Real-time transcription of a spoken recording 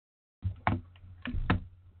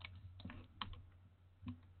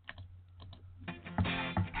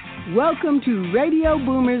Welcome to Radio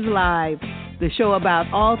Boomers Live, the show about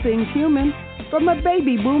all things human from a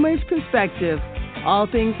baby boomer's perspective. All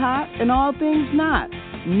things hot and all things not.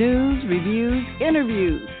 News, reviews,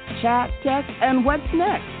 interviews, chat, tech, and what's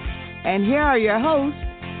next. And here are your hosts,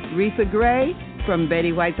 Reatha Gray from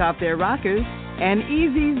Betty White's Off Their Rockers and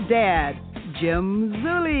Easy's dad, Jim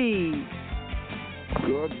Zuley.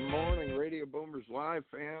 Good morning, Radio Boomers Live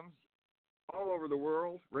fans. All over the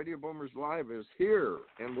world, Radio Boomers Live is here,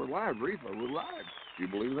 and we're live, Reatha, we're live. Do you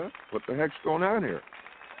believe that? What the heck's going on here?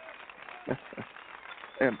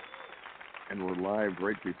 and we're live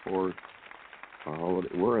right before a holiday.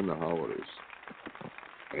 We're in the holidays,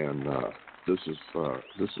 and this is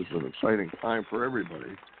an exciting time for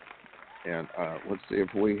everybody. And let's see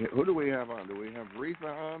who do we have on? Do we have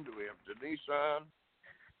Reatha on? Do we have Denise on?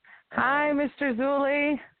 Hi, Mr.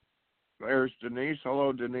 Zuley. There's Denise.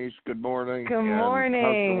 Hello, Denise. Good morning. Good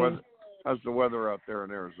morning. How's the weather out there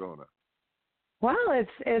in Arizona? Well,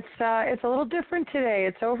 it's a little different today.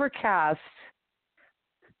 It's overcast.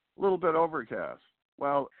 A little bit overcast.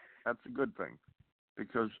 Well, that's a good thing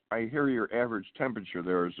because I hear your average temperature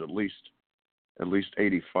there is at least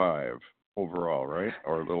 85 overall, right?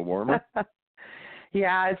 Or a little warmer?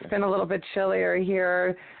 Yeah, it's been a little bit chillier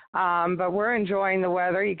here. But we're enjoying the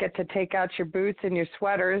weather. You get to take out your boots and your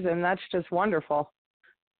sweaters, and that's just wonderful.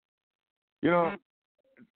 You know,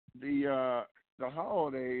 the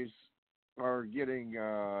holidays are getting,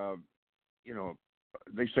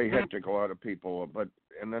 they say hectic, a lot of people,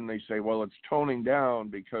 and then they say, well, it's toning down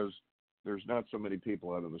because there's not so many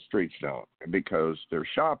people out on the streets now because they're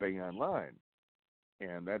shopping online.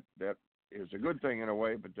 And that is a good thing in a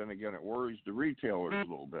way, but then again, it worries the retailers a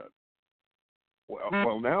little bit.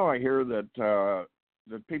 Well, now I hear that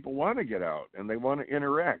people want to get out and they want to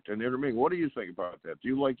interact and intermingle. What do you think about that? Do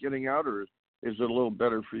you like getting out, or is it a little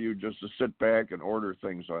better for you just to sit back and order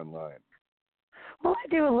things online? Well, I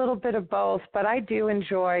do a little bit of both, but I do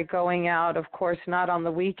enjoy going out, of course, not on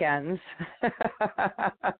the weekends.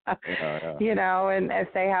 Yeah. You know, and if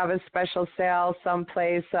they have a special sale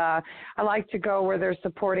someplace, I like to go where they're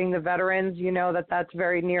supporting the veterans. You know, that's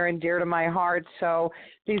very near and dear to my heart. So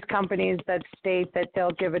these companies that state that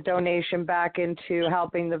they'll give a donation back into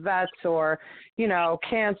helping the vets or, you know,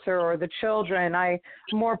 cancer or the children, I'm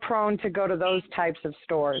more prone to go to those types of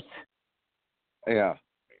stores. Yeah,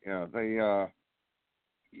 they,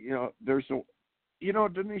 there's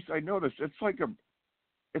Denise, I noticed it's like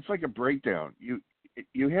a breakdown.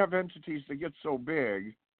 You have entities that get so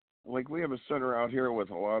big, like we have a center out here with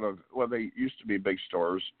a lot of, well, they used to be big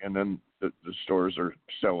stores, and then the stores are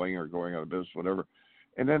selling or going out of business, whatever.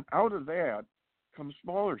 And then out of that come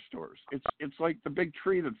smaller stores. It's like the big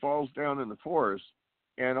tree that falls down in the forest,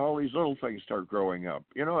 and all these little things start growing up.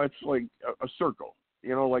 You know, it's like a circle.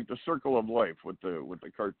 You know, like the circle of life with the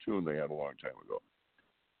cartoon they had a long time ago.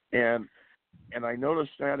 And I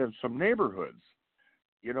noticed that in some neighborhoods.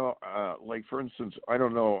 You know, like for instance, I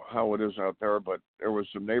don't know how it is out there, but there was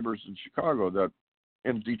some neighbors in Chicago that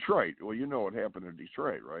in Detroit. Well, you know what happened in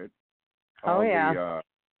Detroit, right? Oh, yeah.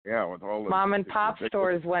 With all the mom and pop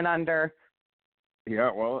stores went under.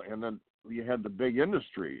 Yeah, well, and then you had the big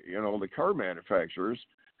industry, you know, the car manufacturers.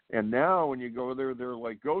 And now when you go there, they're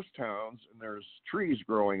like ghost towns, and there's trees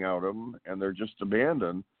growing out of them, and they're just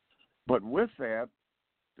abandoned. But with that,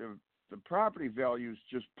 the property values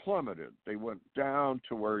just plummeted. They went down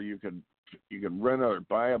to where you could rent or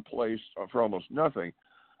buy a place for almost nothing.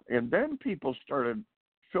 And then people started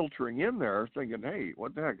filtering in there thinking, hey,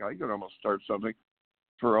 what the heck, I could almost start something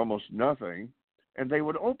for almost nothing. And they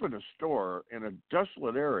would open a store in a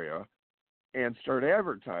desolate area and start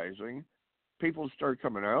advertising. People start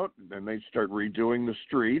coming out, and they start redoing the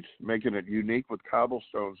street, making it unique with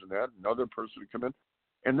cobblestones and that. Another person would come in.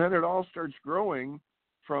 And then it all starts growing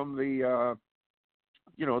from the,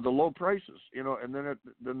 the low prices, and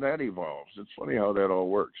then that evolves. It's funny how that all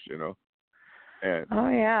works, And oh,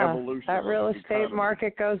 yeah. Evolution that real estate economy.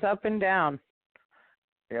 Market goes up and down.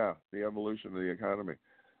 Yeah, the evolution of the economy.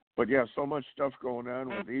 But, yeah, so much stuff going on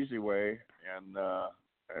with Easy Way, and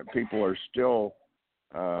people are still,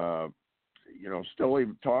 still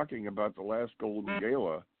even talking about the last Golden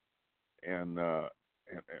Gala, and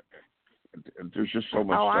there's just so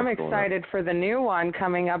much stuff I'm going on. excited for the new one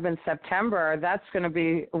coming up in September. That's going to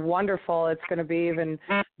be wonderful. It's going to be even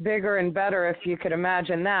bigger and better, if you could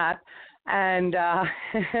imagine that. And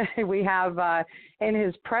we have in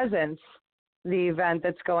his presence the event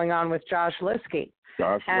that's going on with Josh Liskey.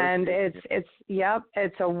 And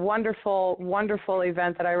it's a wonderful, wonderful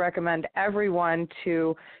event that I recommend everyone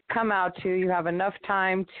to come out to. You have enough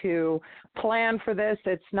time to plan for this.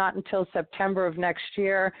 It's not until September of next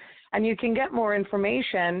year. And you can get more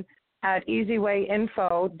information at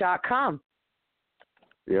easywayinfo.com.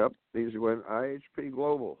 Yep, Easy Way IHP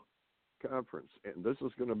Global Conference. And this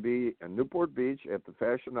is going to be in Newport Beach at the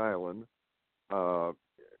Fashion Island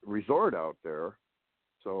resort out there.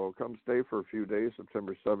 So come stay for a few days,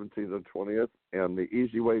 September 17th and 20th. And the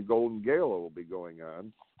Easy Way Golden Gala will be going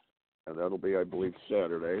on. And that'll be, I believe,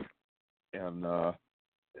 Saturday. And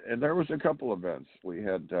there was a couple events. We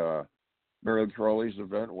had Marilyn Crowley's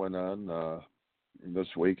event went on this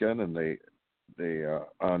weekend, and they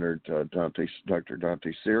honored Dr.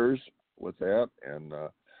 Dante Sears with that, and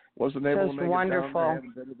wasn't able to make wonderful. it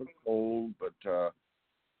down. They had a bit of a cold, but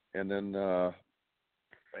and then there's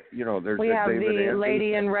we have David the Andrews.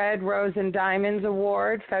 Lady in Red Rose and Diamonds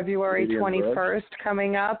Award, February 21st,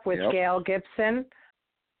 coming up with Gail Gibson.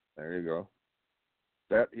 There you go.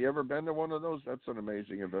 You ever been to one of those? That's an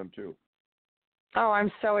amazing event too. Oh,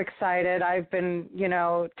 I'm so excited. I've been,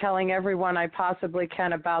 telling everyone I possibly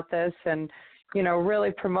can about this and,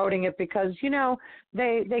 really promoting it because,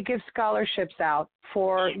 they give scholarships out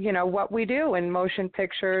for, what we do in motion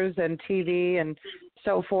pictures and TV and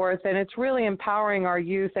so forth. And it's really empowering our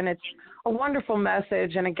youth. And it's a wonderful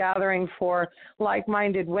message and a gathering for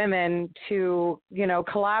like-minded women to,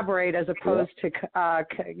 collaborate as opposed to,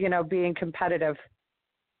 being competitive.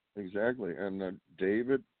 Exactly. And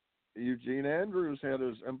David Eugene Andrews had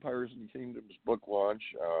his Empires and Kingdoms book launch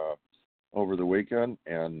over the weekend,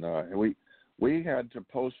 and we had to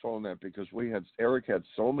postpone that because Eric had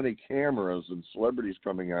so many cameras and celebrities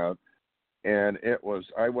coming out, and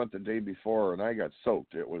I went the day before and I got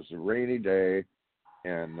soaked. It was a rainy day,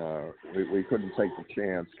 and we couldn't take the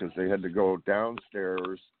chance because they had to go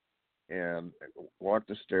downstairs and walk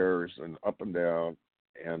the stairs and up and down,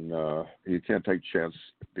 and you can't take a chance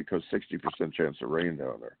because 60% chance of rain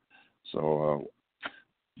down there. So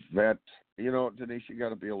that, Denise, you got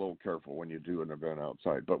to be a little careful when you do an event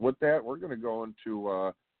outside. But with that, we're going to go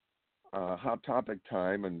into hot topic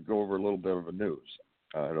time and go over a little bit of the news.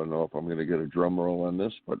 I don't know if I'm going to get a drum roll on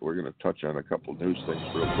this, but we're going to touch on a couple news things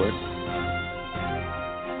real quick.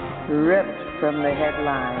 Ripped from the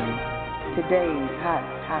headlines, today's hot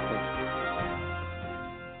topic.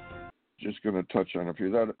 Just going to touch on a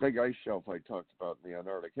few. That big ice shelf I talked about in the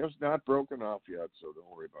Antarctic has not broken off yet, so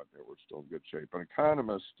don't worry about that. We're still in good shape. An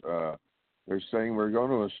economist, they're saying we're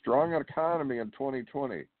going to a strong economy in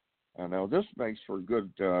 2020. Now, this makes for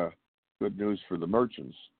good news for the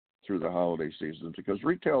merchants through the holiday season because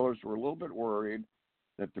retailers were a little bit worried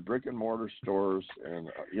that the brick-and-mortar stores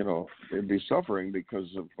and, they'd be suffering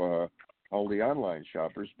because of all the online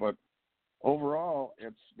shoppers, but overall,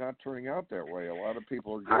 it's not turning out that way. A lot of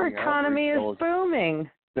people are getting out. Our economy is booming.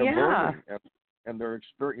 They're booming. And they're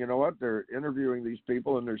they're interviewing these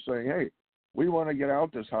people and they're saying, hey, we want to get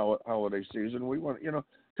out this holiday season. We want,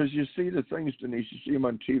 because you see the things, Denise, you see them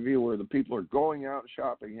on TV where the people are going out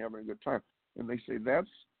shopping, having a good time. And they say that's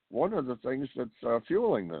one of the things that's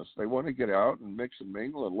fueling this. They want to get out and mix and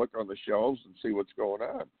mingle and look on the shelves and see what's going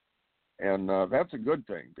on. And that's a good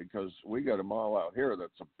thing because we got a mall out here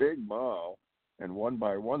that's a big mall, and one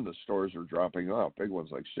by one the stores are dropping off. Big ones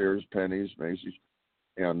like Sears, Penny's, Macy's,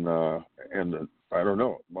 and I don't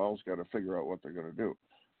know. Malls got to figure out what they're going to do.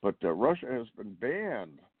 But Russia has been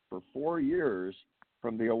banned for 4 years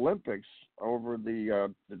from the Olympics over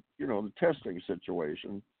the testing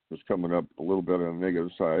situation. It's coming up a little bit on the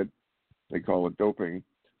negative side. They call it doping.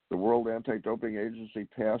 The World Anti-Doping Agency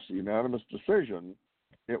passed a unanimous decision.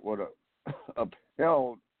 It would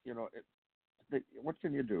upheld, what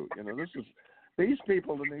can you do? These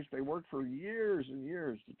people, Denise, they work for years and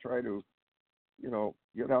years to try to,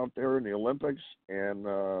 get out there in the Olympics, and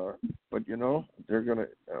but they're gonna,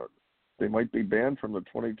 they might be banned from the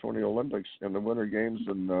 2020 Olympics and the Winter Games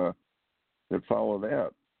and that follow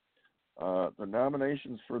that. The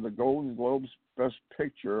nominations for the Golden Globes Best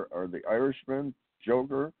Picture are The Irishman,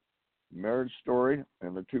 Joker, Marriage Story,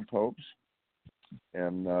 and The Two Popes,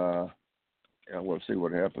 and we'll see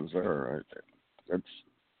what happens there.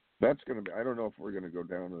 That's going to be. I don't know if we're going to go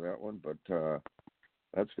down to that one, but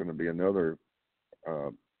that's going to be another.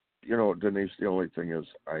 Denise. The only thing is,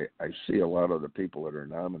 I see a lot of the people that are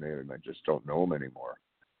nominated, and I just don't know them anymore.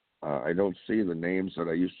 I don't see the names that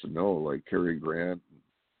I used to know, like Cary Grant,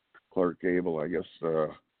 Clark Gable. I guess.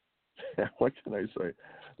 What can I say?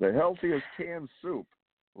 The healthiest canned soup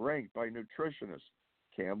ranked by nutritionists.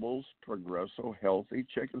 Campbell's Progresso Healthy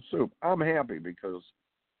Chicken Soup. I'm happy because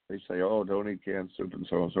they say, oh, don't eat canned soup and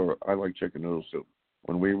so on. So I like chicken noodle soup.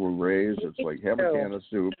 When we were raised, it's like have a can of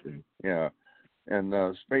soup. And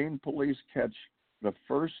Spain police catch the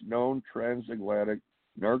first known transatlantic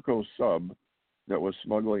narco sub that was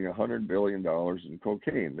smuggling $100 billion in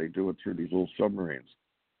cocaine. They do it through these little submarines.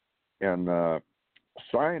 And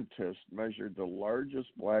scientists measured the largest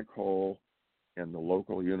black hole in the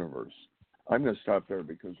local universe. I'm going to stop there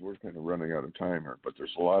because we're kind of running out of time here, but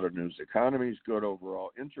there's a lot of news. The economy's good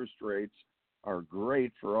overall. Interest rates are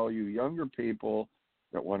great for all you younger people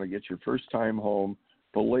that want to get your first time home.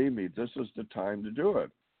 Believe me, this is the time to do it,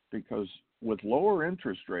 because with lower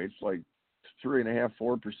interest rates, like 3.5%,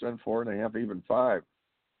 4%, 4.5%, even 5%,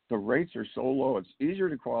 the rates are so low, it's easier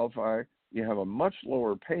to qualify. You have a much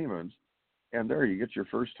lower payment, and there you get your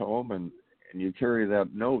first home, and you carry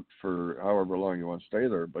that note for however long you want to stay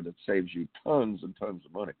there, but it saves you tons and tons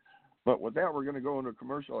of money. But with that, we're going to go into a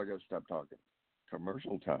commercial. I got to stop talking.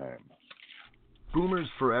 Commercial time. Boomers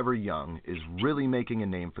Forever Young is really making a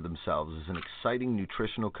name for themselves as an exciting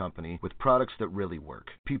nutritional company with products that really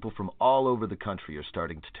work. People from all over the country are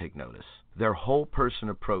starting to take notice. Their whole-person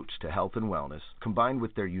approach to health and wellness, combined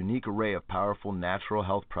with their unique array of powerful natural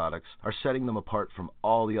health products, are setting them apart from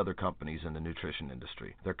all the other companies in the nutrition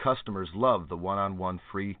industry. Their customers love the one-on-one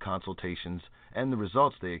free consultations and the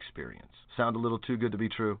results they experience. Sound a little too good to be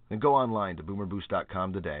true? Then go online to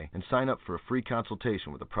boomerboost.com today and sign up for a free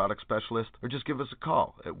consultation with a product specialist, or just give us a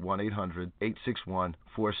call at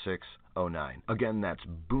 1-800-861-4609. Again, that's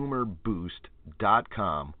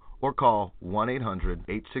boomerboost.com, or call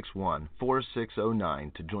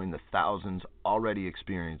 1-800-861-4609 to join the thousands already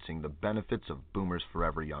experiencing the benefits of Boomers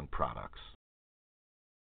Forever Young products.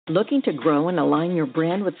 Looking to grow and align your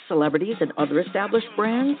brand with celebrities and other established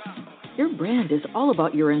brands? Your brand is all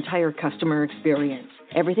about your entire customer experience.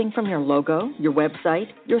 Everything from your logo, your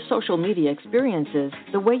website, your social media experiences,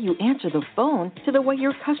 the way you answer the phone, to the way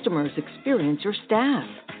your customers experience your staff.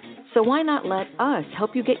 So why not let us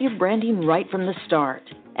help you get your branding right from the start?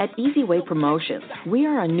 At Easy Way Promotions, we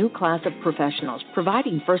are a new class of professionals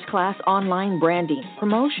providing first-class online branding,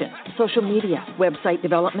 promotion, social media, website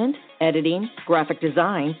development, editing, graphic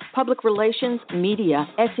design, public relations, media,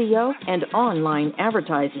 SEO, and online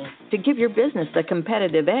advertising to give your business the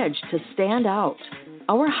competitive edge to stand out.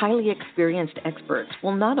 Our highly experienced experts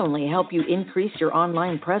will not only help you increase your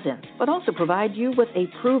online presence, but also provide you with a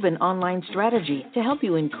proven online strategy to help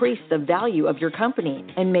you increase the value of your company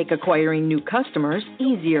and make acquiring new customers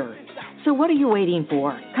easier. So what are you waiting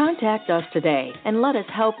for? Contact us today and let us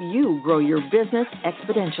help you grow your business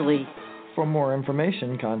exponentially. For more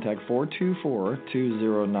information, contact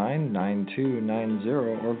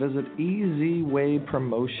 424-209-9290 or visit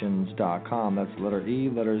easywaypromotions.com. That's letter E,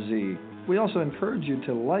 letter Z. We also encourage you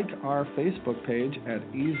to like our Facebook page at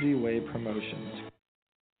Easy Way Promotions.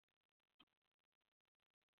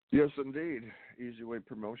 Yes, indeed. Easy Way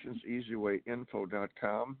Promotions,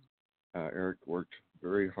 easywayinfo.com. Eric worked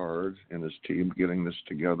very hard and his team getting this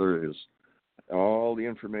together. Is all the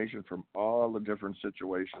information from all the different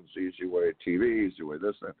situations, Easy Way TV, Easy Way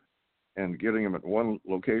this, that, and getting them at one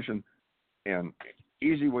location, and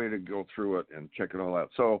easy way to go through it and check it all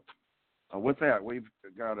out. So with that, we've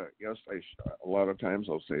got a guest. A lot of times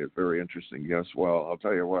I'll say it, very interesting guest. Well, I'll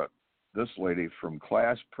tell you what, this lady from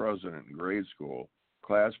class president in grade school,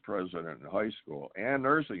 class president in high school, and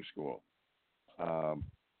nursing school,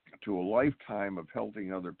 to a lifetime of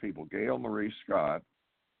helping other people, Gail Marie Scott,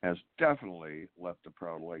 has definitely left a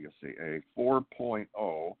proud legacy, a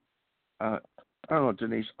 4.0. I don't know,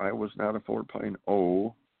 Denise, I was not a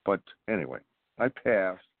 4.0, but anyway, I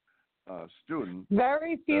passed. Student.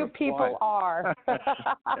 Very few people are.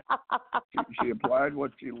 She applied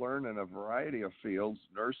what she learned in a variety of fields: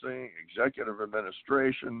 nursing, executive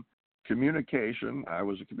administration, communication. I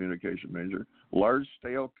was a communication major. Large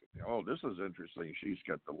scale. Oh, this is interesting. She's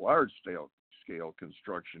got the large scale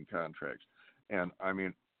construction contracts, and I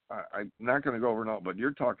mean, I'm not going to go over it all, but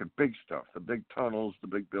you're talking big stuff: the big tunnels, the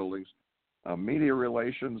big buildings, media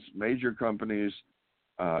relations, major companies,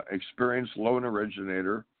 experienced loan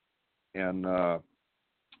originator, and a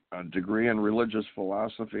degree in religious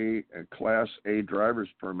philosophy, a Class A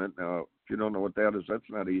driver's permit. Now, if you don't know what that is, that's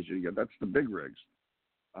not easy to get. That's the big rigs.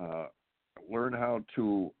 Learn how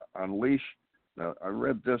to unleash, I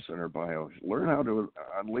read this in her bio, learn how to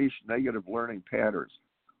unleash negative learning patterns.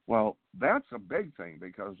 Well, that's a big thing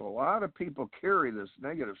because a lot of people carry this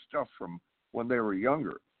negative stuff from when they were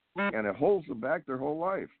younger, and it holds them back their whole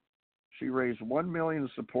life. She raised $1 million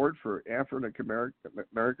support for African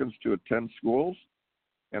Americans to attend schools,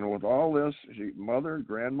 and with all this, she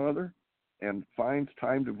grandmother, and finds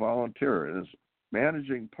time to volunteer. And is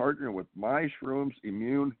managing partner with Mushrooms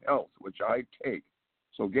Immune Health, which I take.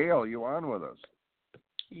 So, Gail, you on with us?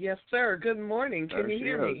 Yes, sir. Good morning. Can you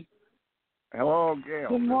hear me? Hello, Gail.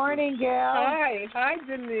 Good morning, Gail. Hi,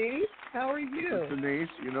 Denise. How are you? Denise,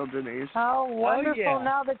 you know Denise. How wonderful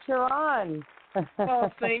now that you're on. Oh,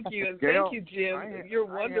 thank you. And Gail, thank you, Jim. You're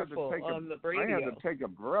wonderful on the radio. I had to take a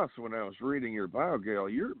breath when I was reading your bio, Gail.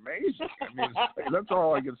 You're amazing. I mean, that's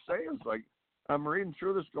all I can say is like, I'm reading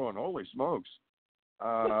through this going, holy smokes.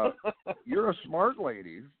 You're a smart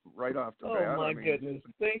lady right off the bat. Oh, my goodness.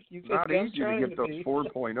 Thank you. It's not easy to get those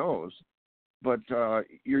 4.0s, but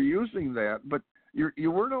you're using that. But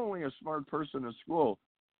you weren't only a smart person in school.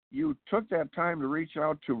 You took that time to reach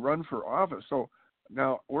out to run for office. So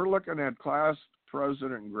now we're looking at class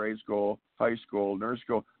president in grade school, high school, nurse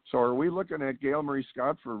school. So are we looking at Gail Marie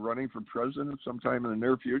Scott for running for president sometime in the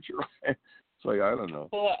near future? So I don't know.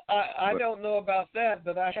 Well, I don't know about that,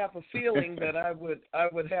 but I have a feeling that I would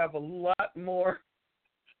have a lot more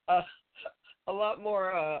a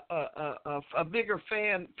bigger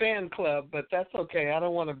fan club. But that's okay. I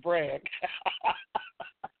don't want to brag.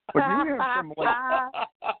 But you have some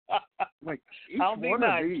like each one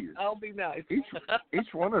of these. I'll be nice.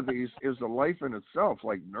 Each one of these is a life in itself,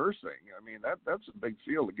 like nursing. I mean, that's a big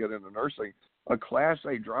field to get into nursing. A Class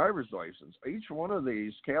A driver's license. Each one of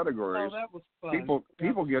these categories, that was fun.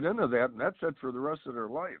 People get into that, and that's it for the rest of their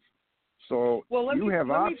life. So let me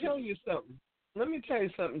options. tell you something. Let me tell you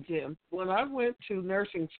something, Jim. When I went to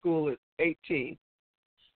nursing school at 18,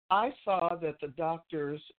 I saw that the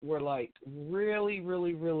doctors were like really,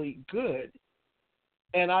 really, really good,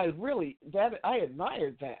 and I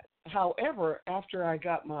admired that. However, after I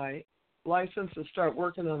got my license and started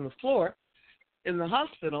working on the floor in the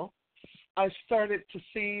hospital, I started to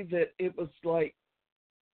see that it was like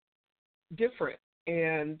different,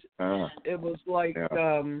 and it was like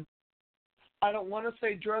I don't want to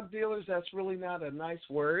say drug dealers. That's really not a nice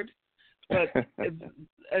word. But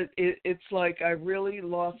it's like I really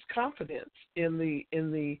lost confidence in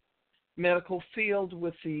the medical field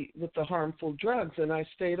with the harmful drugs, and I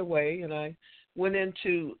stayed away, and I went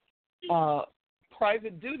into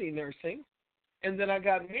private duty nursing, and then I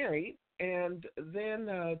got married, and then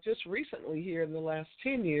just recently here in the last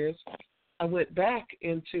 10 years, I went back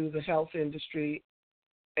into the health industry,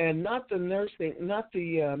 and not the nursing, not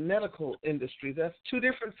the medical industry. That's two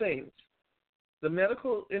different things. The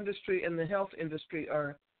medical industry and the health industry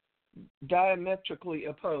are diametrically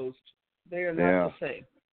opposed. They are not the same.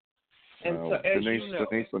 And so, as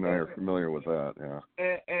Denise and I are familiar with that,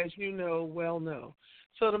 yeah. As you know.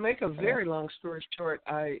 So to make a very long story short,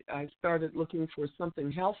 I started looking for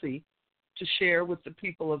something healthy to share with the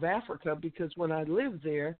people of Africa, because when I lived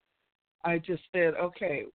there, I just said,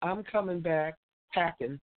 okay, I'm coming back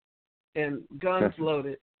packing and guns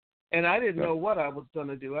loaded. And I didn't know what I was going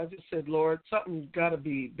to do. I just said, Lord, something's got to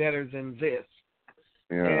be better than this.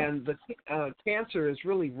 Yeah. And the cancer is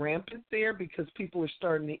really rampant there because people are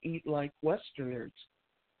starting to eat like Westerners.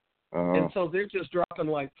 And so they're just dropping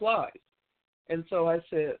like flies. And so I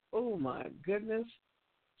said, oh, my goodness.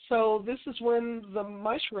 So this is when the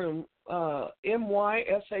mushroom, MYSHROOM,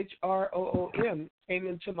 came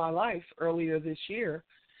into my life earlier this year.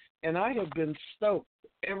 And I have been stoked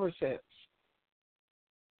ever since.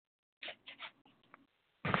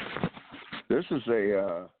 This is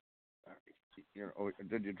a,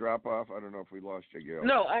 did you drop off? I don't know if we lost you, Gail.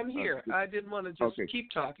 No, I'm here. I didn't want to just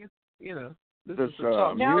keep talking. This is a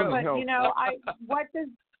talk. No, but what does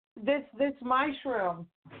this mushroom?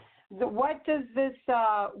 What does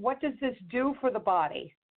this do for the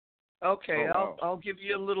body? Okay, I'll give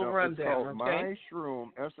you a little rundown. It's called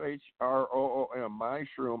Mushroom, SHROOM,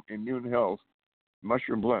 Mushroom Immune Health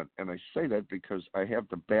Mushroom Blend, and I say that because I have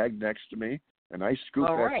the bag next to me. And I scoop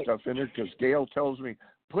stuff in there because Gail tells me,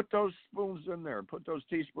 put those spoons in there, put those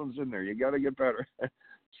teaspoons in there. You got to get better.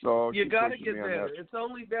 So you got to get better. It's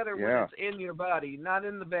only better when it's in your body, not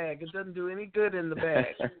in the bag. It doesn't do any good in the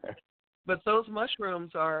bag. But those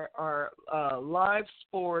mushrooms are live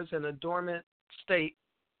spores in a dormant state,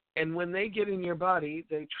 and when they get in your body,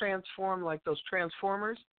 they transform like those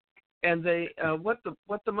transformers. And they what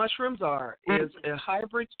the mushrooms are is a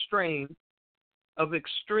hybrid strain of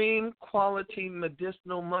extreme quality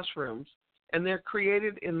medicinal mushrooms, and they're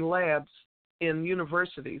created in labs in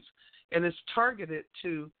universities, and it's targeted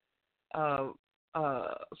to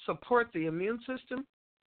support the immune system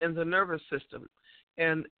and the nervous system.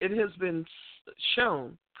 And it has been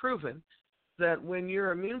proven, that when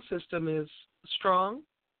your immune system is strong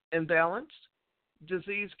and balanced,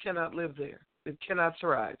 disease cannot live there. It cannot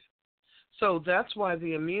thrive. So that's why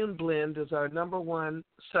the Immune Blend is our number one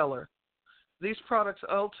seller. These products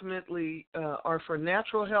ultimately are for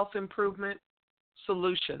natural health improvement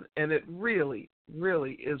solution, and it really,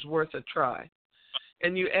 really is worth a try.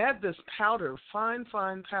 And you add this powder, fine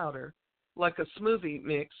powder, like a smoothie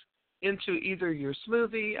mix, into either your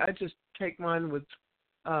smoothie. I just take mine with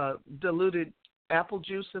diluted apple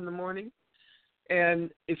juice in the morning,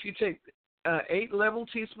 And if you take 8 level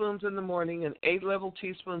teaspoons in the morning and 8 level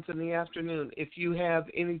teaspoons in the afternoon, if you have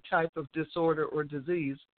any type of disorder or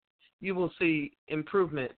disease, you will see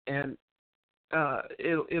improvement, and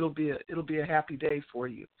it'll be a happy day for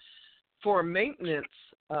you. For maintenance,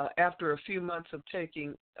 after a few months of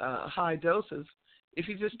taking high doses, if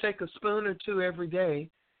you just take a spoon or two every day,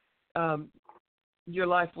 your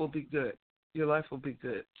life will be good. Your life will be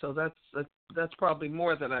good. So that's probably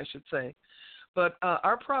more than I should say. But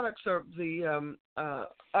our products are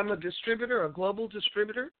I'm a distributor, a global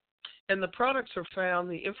distributor, and the products are found,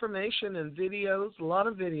 the information and videos, a lot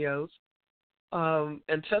of videos,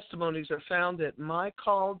 and testimonies are found at My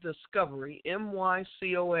Call Discovery,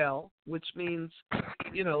 MYCOL, which means,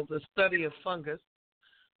 the study of fungus,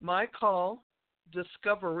 My Call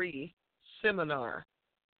Discovery Seminar.com.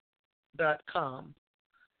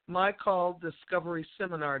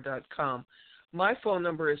 MyCallDiscoverySeminar.com. My phone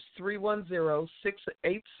number is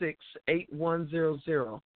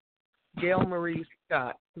 310-686-8100. Gail Marie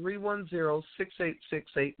Scott,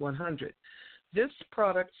 310-686-8100. This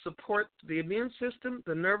product supports the immune system,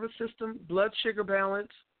 the nervous system, blood sugar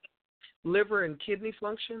balance, liver and kidney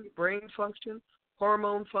function, brain function,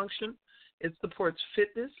 hormone function. It supports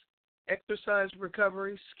fitness, exercise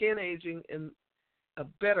recovery, skin aging, and a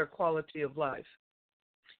better quality of life.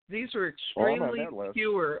 These are extremely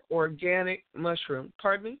pure organic mushrooms.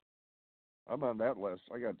 Pardon me? I'm on that list.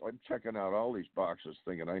 I'm checking out all these boxes,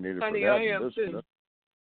 thinking I need it Honey, for that. I am too.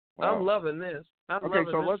 Wow. I'm loving this.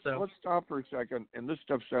 Let's stop for a second. And this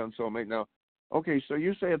stuff sounds so amazing. Now, okay, so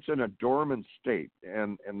you say it's in a dormant state,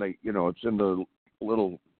 and they, it's in the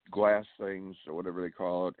little glass things or whatever they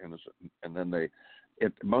call it, and then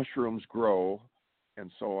mushrooms grow,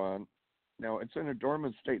 and so on. Now it's in a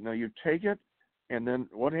dormant state. Now you take it. And then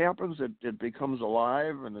what happens? It becomes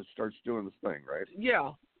alive and it starts doing this thing, right?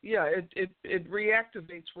 Yeah. It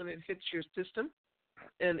reactivates when it hits your system.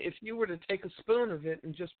 And if you were to take a spoon of it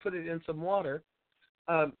and just put it in some water,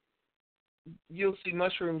 you'll see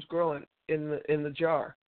mushrooms growing in the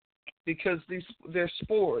jar, because they're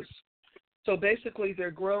spores. So basically,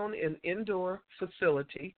 they're grown in indoor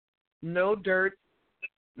facility, no dirt,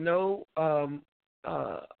 no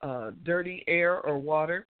dirty air or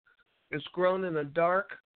water. It's grown in a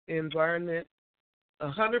dark environment,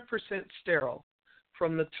 100% sterile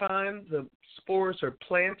from the time the spores are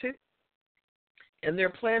planted. And they're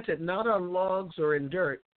planted not on logs or in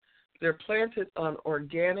dirt. They're planted on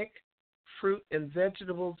organic fruit and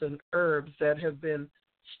vegetables and herbs that have been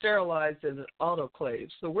sterilized in an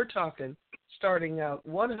autoclave. So we're talking starting out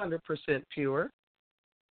 100% pure.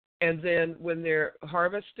 And then when they're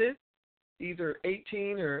harvested, either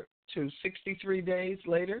 18 or to 63 days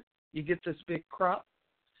later, you get this big crop,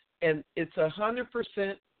 and it's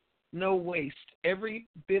 100% no waste. Every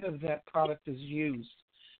bit of that product is used.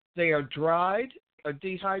 They are dried, or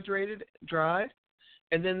dehydrated, dried,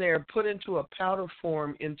 and then they are put into a powder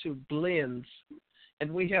form into blends.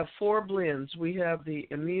 And we have 4 blends. We have the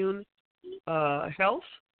immune health,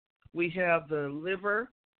 we have the liver,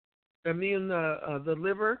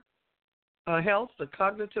 health, the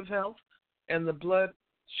cognitive health, and the blood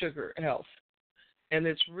sugar health. And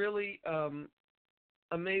it's really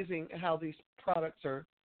amazing how these products are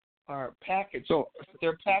packaged. So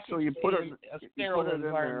they're packaged in a sterile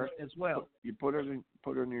environment as well. You put it in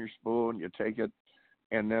your spoon. You take it,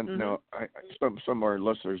 and then now some of our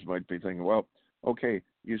listeners might be thinking, well, okay,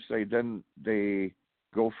 you say then they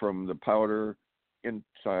go from the powder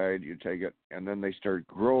inside. You take it, and then they start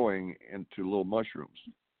growing into little mushrooms.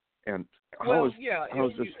 And how is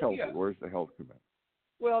this healthy? Yeah. Where's the health come in?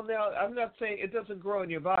 Well, now, I'm not saying it doesn't grow in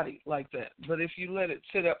your body like that, but if you let it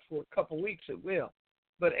sit up for a couple of weeks, it will.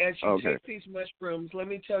 But as you take these mushrooms, let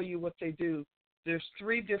me tell you what they do. There's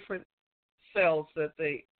 3 different cells that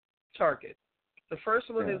they target. The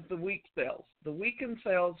first one is the weak cells. The weakened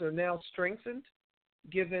cells are now strengthened,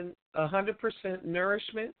 given 100%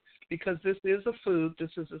 nourishment, because this is a food.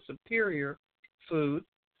 This is a superior food,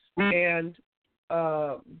 and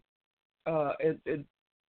it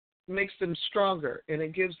makes them stronger, and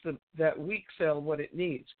it gives that weak cell what it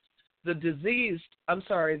needs. The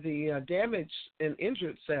damaged and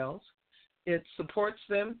injured cells, it supports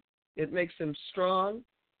them, it makes them strong,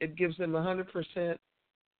 it gives them 100%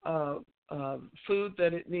 food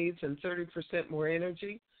that it needs and 30% more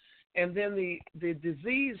energy. And then the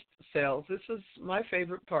diseased cells, this is my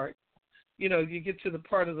favorite part. You get to the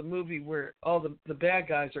part of the movie where all the bad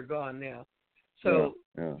guys are gone now. So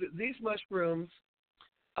these mushrooms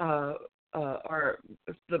the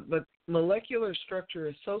molecular structure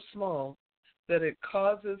is so small that it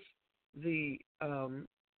causes the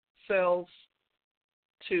cells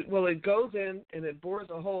it goes in and it bores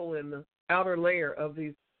a hole in the outer layer of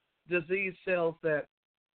these disease cells that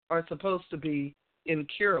are supposed to be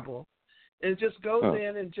incurable. And it just goes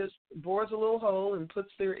in and just bores a little hole and puts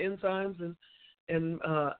their enzymes and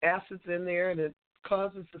acids in there, and it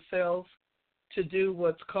causes the cells to do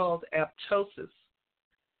what's called apoptosis,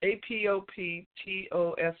 apoptosis.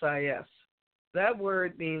 That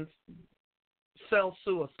word means cell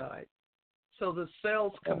suicide. So the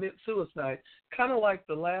cells commit suicide, kind of like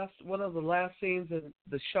one of the last scenes in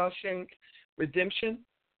the Shawshank Redemption,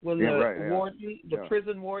 when warden, the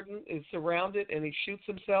prison warden, is surrounded and he shoots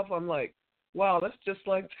himself. I'm like, wow, that's just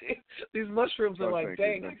like these mushrooms are like,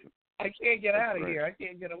 dang, I can't get out of here. I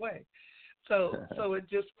can't get away. So it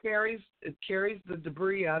just carries the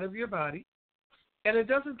debris out of your body, and it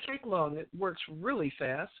doesn't take long. It works really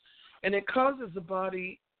fast, and it causes the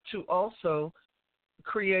body to also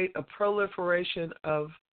create a proliferation of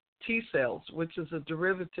T cells, which is a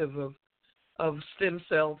derivative of stem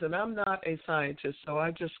cells. And I'm not a scientist, so I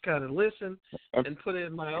just kind of listen and put it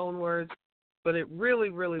in my own words. But it really,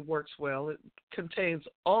 really works well. It contains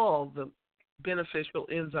all the beneficial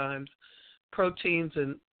enzymes, proteins,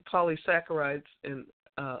 and polysaccharides and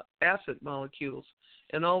acid molecules,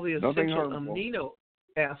 and all the essential amino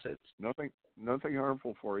acids. Nothing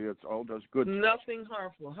harmful for you. It's all does good. Nothing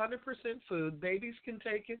harmful. 100% food. Babies can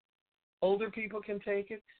take it. Older people can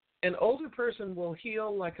take it. An older person will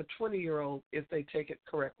heal like a 20-year-old if they take it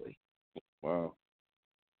correctly. Wow.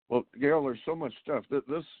 Well, Gail, there's so much stuff. This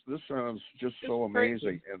sounds just so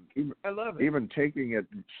amazing, and I love it. Even taking it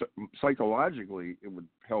psychologically, it would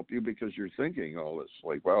help you because you're thinking all this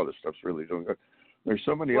like, wow, this stuff's really doing good. There's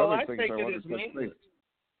so many other things I want to say.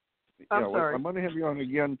 I'm sorry. I'm going to have you on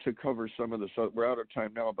again to cover some of this. We're out of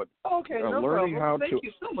time now, but learning how Thank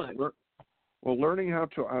you so much. Learning how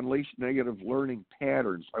to unleash negative learning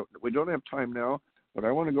patterns. We don't have time now, but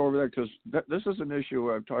I want to go over that because this is an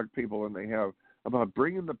issue I've talked to people and they have about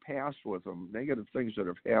bringing the past with them, negative things that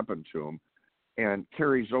have happened to them, and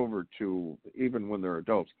carries over to even when they're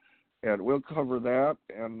adults. And we'll cover that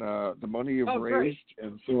and the money you've raised,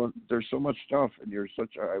 and so on. There's so much stuff, and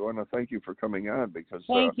I want to thank you for coming on because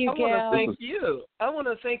thank you, Gail. I want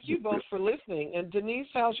to thank you both for listening. And Denise,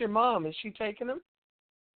 how's your mom? Is she taking them?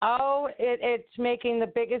 Oh, it's making the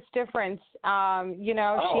biggest difference. She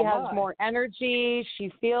has more energy. She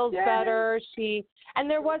feels better. And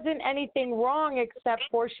there wasn't anything wrong except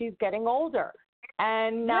for she's getting older.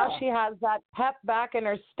 And now she has that pep back in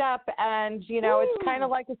her step. And, it's kind of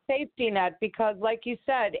like a safety net because, like you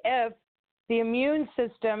said, if the immune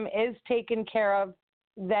system is taken care of,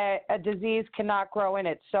 that a disease cannot grow in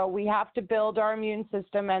it. So we have to build our immune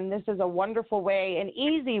system, and this is a wonderful way, an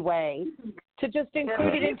easy way, to just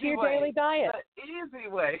include it into your daily diet. The easy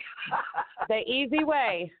way. The easy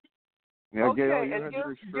way. Yeah, okay, Gail, and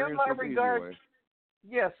give my regards.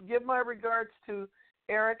 Yes, give my regards to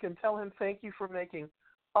Eric and tell him thank you for making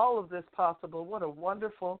all of this possible. What a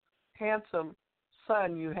wonderful, handsome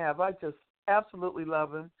son you have. I just absolutely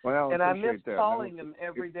love him. Well, and I miss calling him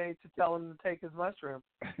every day to tell him to take his mushroom.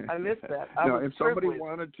 I miss that. If somebody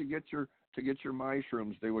wanted to get your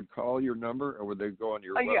mushrooms, they would call your number, or would they go on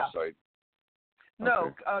your website?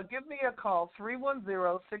 No, give me a call,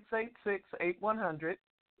 310-686-8100.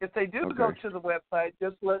 If they do go to the website,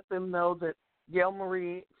 just let them know that Gail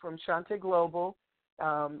Marie from Shante Global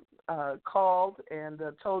called and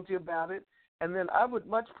told you about it. And then I would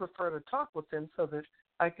much prefer to talk with them so that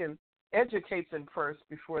I can educate them first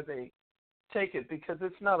before they take it, because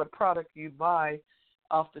it's not a product you buy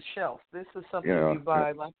off the shelf. This is something you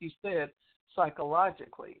buy, like you said,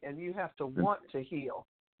 psychologically, and you have to want to heal.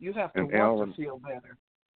 You have to want to feel better.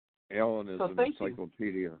 Alan is an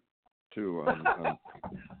encyclopedia, too, on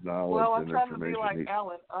knowledge well, and information. I'm trying to be like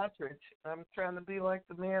Alan Partridge. I'm trying to be like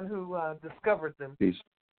the man who discovered them. He's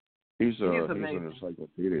an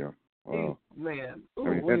encyclopedia. Wow. Man.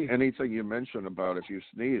 Anything you mention about if you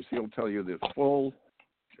sneeze, he'll tell you the full,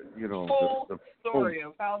 the story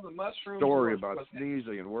of how the mushrooms story about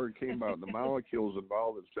sneezing and where it came out, the molecules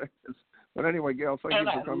involved in seconds. But anyway, Gail, thank you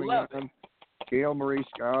for coming on. Gail Marie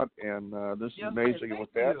Scott, and this is amazing. And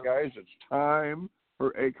with that, guys, it's time for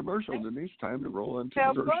a commercial. Denise, time to roll into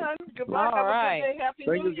Have the fun. Goodbye. Have a good day.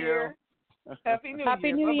 Happy New Year. Happy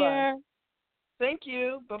New Year. Thank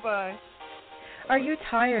you. Bye-bye. Are you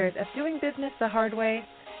tired of doing business the hard way?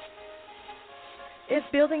 Is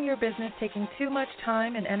building your business taking too much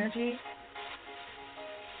time and energy?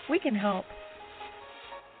 We can help.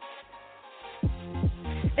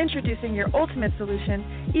 Introducing your ultimate solution,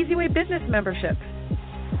 EasyWay Business Membership.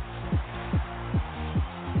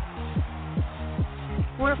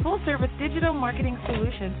 We're a full-service digital marketing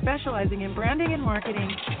solution specializing in branding and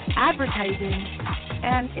marketing, advertising,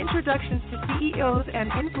 and introductions to CEOs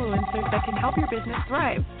and influencers that can help your business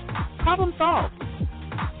thrive. Problem solved.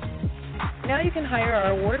 Now you can hire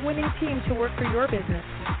our award-winning team to work for your business.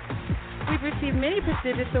 We've received many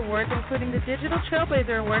prestigious awards, including the Digital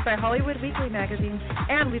Trailblazer Award by Hollywood Weekly magazine,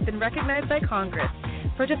 and we've been recognized by Congress.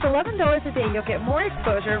 For just $11 a day, you'll get more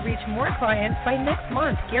exposure, reach more clients by next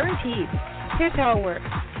month, guaranteed. Here's how it works.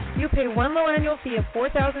 You pay one low annual fee of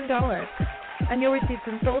 $4,000, and you'll receive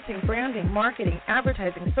consulting, branding, marketing,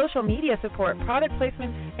 advertising, social media support, product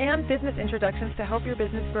placement, and business introductions to help your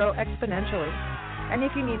business grow exponentially. And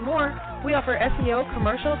if you need more, we offer SEO,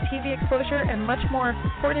 commercial, TV exposure, and much more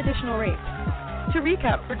for an additional rate. To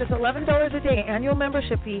recap, for just $11 a day annual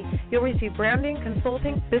membership fee, you'll receive branding,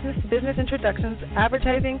 consulting, business-to-business introductions,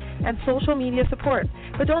 advertising, and social media support.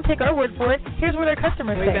 But don't take our word for it. Here's what our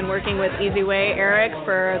customers say. We've been working with EasyWay Eric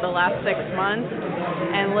for the last 6 months,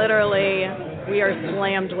 and literally we are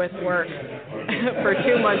slammed with work for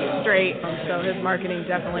 2 months straight, so his marketing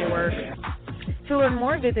definitely works. To learn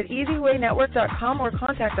more, visit EasyWayNetwork.com or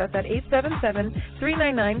contact us at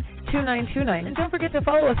 877-399-2929. And don't forget to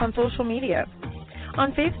follow us on social media.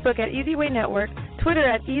 On Facebook at EasyWay Network, Twitter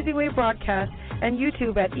at EasyWay Broadcast, and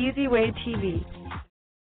YouTube at EasyWay TV.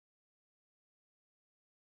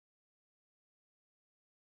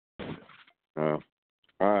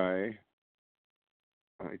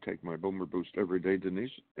 I take my Boomer Boost every day,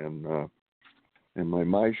 Denise, and my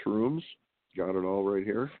mushrooms. Got it all right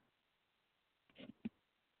here.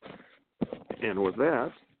 And with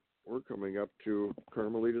that, we're coming up to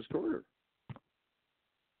Carmelita's Corner.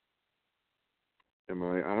 Am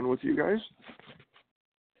I on with you guys?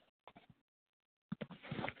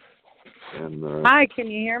 And Hi, can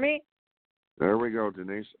you hear me? There we go,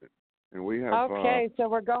 Denise. And we have okay, so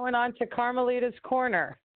we're going on to Carmelita's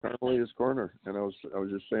Corner. Carmelita's Corner, and I was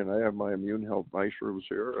just saying, I have my immune health mushrooms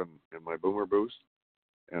here and my Boomer Boost,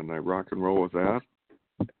 and I rock and roll with that.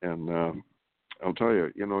 And I'll tell you,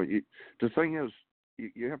 the thing is,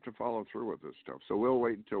 you have to follow through with this stuff. So we'll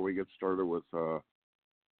wait until we get started with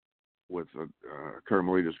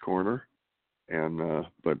Carmelita's Corner, and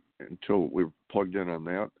but until we're plugged in on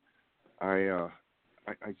that, I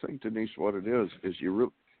think, Denise, what it is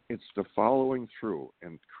it's the following through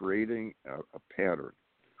and creating a pattern,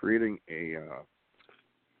 creating a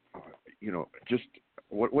just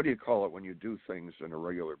what do you call it when you do things on a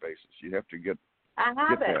regular basis? You have to get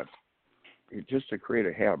that. Just to create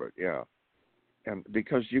a habit, yeah. And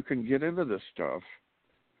because you can get into this stuff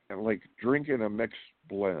and like drinking a mixed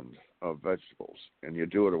blend of vegetables, and you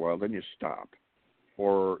do it a while, then you stop.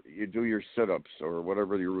 Or you do your sit-ups or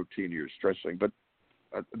whatever your routine, you're stretching. But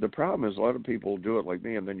the problem is a lot of people do it like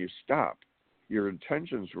me, and then you stop. Your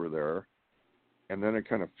intentions were there, and then it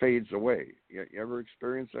kind of fades away. You ever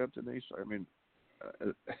experience that, Denise? I mean,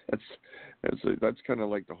 that's kind of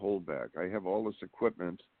like the holdback. I have all this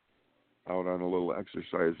equipment out on a little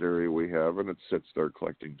exercise area we have, and it sits there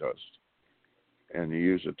collecting dust. And you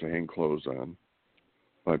use it to hang clothes on.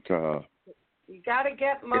 But you got to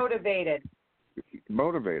get motivated.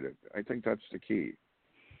 Motivated. I think that's the key.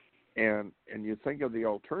 And you think of the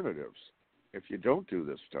alternatives if you don't do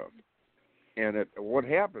this stuff. And what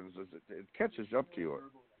happens is it catches up to you.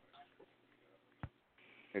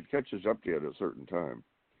 It catches up to you at a certain time.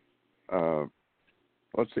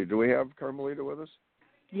 Let's see. Do we have Carmelita with us?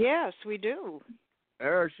 Yes, we do.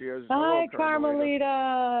 There she is. Hi, hello,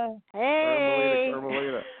 Carmelita. Hey.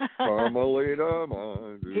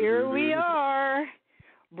 Carmelita. Here we are.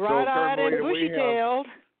 Bright-eyed and bushy-tailed.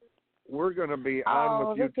 We're going to be on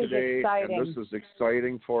with you today, and this is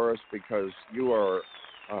exciting for us because you are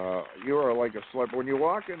like a celeb. When you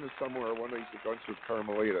walk into somewhere, one of these events with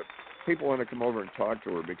Carmelita, people want to come over and talk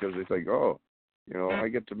to her because they think, I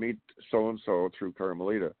get to meet so-and-so through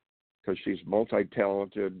Carmelita, because she's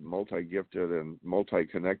multi-talented, multi-gifted, and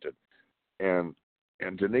multi-connected. And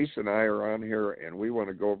Denise and I are on here, and we want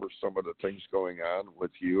to go over some of the things going on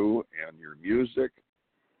with you and your music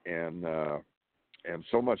and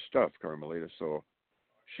so much stuff, Carmelita. So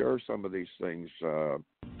share some of these things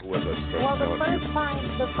with us. Well, the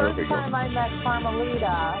first time I met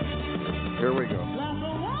Carmelita. Here we go.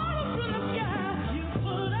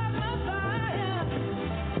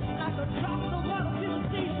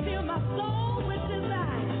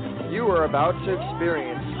 You are about to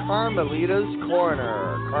experience Carmelita's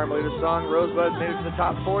Corner. Carmelita's song Rosebud made it to the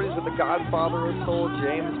top 40s with the godfather of soul,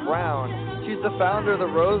 James Brown. She's the founder of the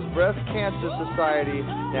Rose Breast Cancer Society.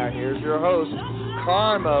 Now here's your host,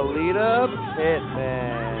 Carmelita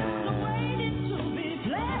Pittman.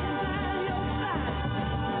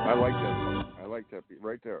 I like that. fingertip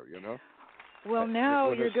right there, Well,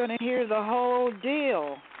 now you're going to hear the whole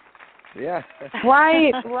deal. Yeah.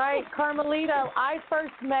 Right. Carmelita, I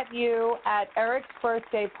first met you at Eric's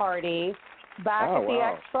birthday party back at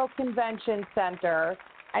the Expo Convention Center,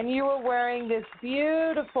 and you were wearing this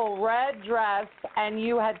beautiful red dress, and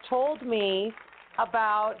you had told me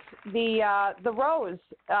about the rose,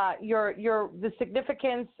 the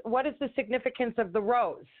significance. What is the significance of the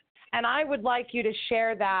rose? And I would like you to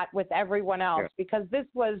share that with everyone else because this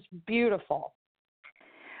was beautiful.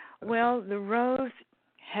 Well, the rose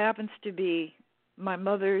happens to be my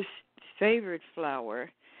mother's favorite flower.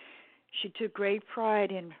 She took great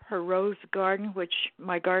pride in her rose garden, which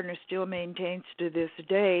my gardener still maintains to this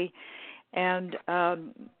day. And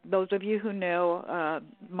those of you who know,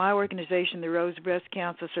 my organization, the Rose Breast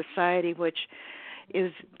Cancer Society, which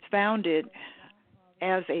is founded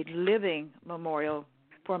as a living memorial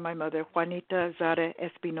for my mother, Juanita Zara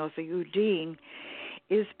Espinosa Udin,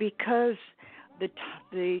 is because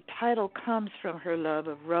the title comes from her love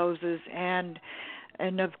of roses, and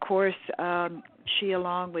of course, she,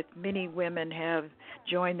 along with many women, have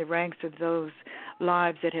joined the ranks of those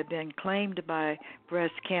lives that have been claimed by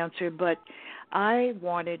breast cancer. But I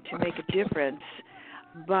wanted to make a difference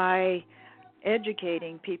by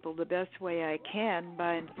educating people the best way I can,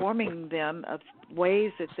 by informing them of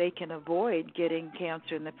ways that they can avoid getting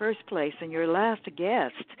cancer in the first place. And your last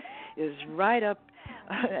guest is right up,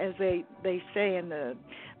 as they say in the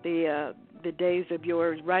days of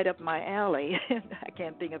yours, right up my alley. I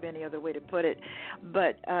can't think of any other way to put it.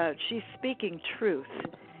 But she's speaking truth.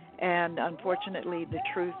 And unfortunately, the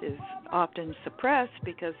truth is often suppressed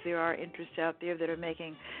because there are interests out there that are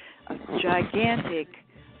making gigantic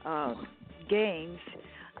gains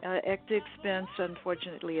at the expense,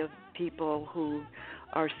 unfortunately, of people who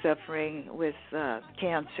are suffering with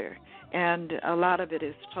cancer. And a lot of it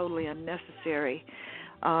is totally unnecessary.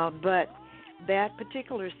 But that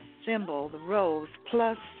particular symbol, the rose,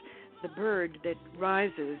 plus the bird that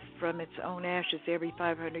rises from its own ashes every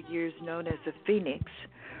 500 years, known as the phoenix,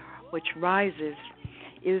 which rises,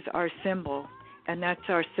 is our symbol, and that's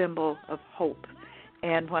our symbol of hope.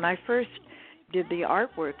 And when I first did the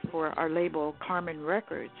artwork for our label, Carmen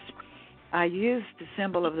Records, I used the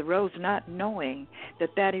symbol of the rose, not knowing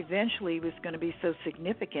that eventually was going to be so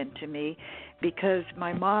significant to me because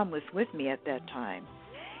my mom was with me at that time.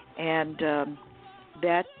 And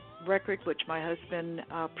that record, which my husband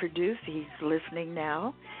produced, he's listening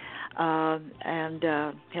now. And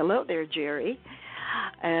hello there, Jerry.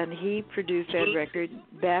 And he produced that record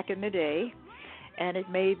back in the day, and it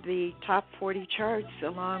made the top 40 charts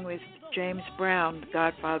along with James Brown,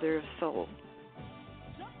 Godfather of Soul.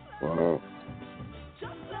 Wow.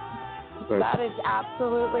 That is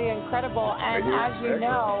absolutely incredible. And as you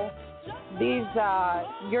know, these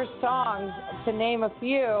your songs, to name a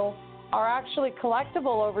few, are actually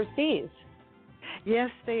collectible overseas. Yes,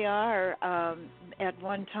 they are. At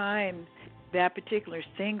one time, that particular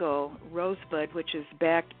single, Rosebud, which is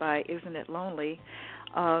backed by Isn't It Lonely,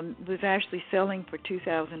 was actually selling for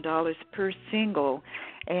 $2,000 per single,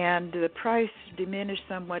 and the price diminished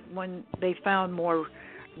somewhat when they found more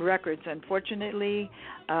records. Unfortunately,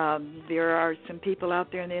 there are some people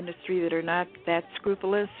out there in the industry that are not that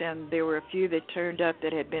scrupulous, and there were a few that turned up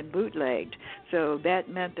that had been bootlegged. So that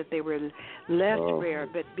meant that they were less rare.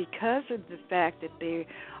 But because of the fact that they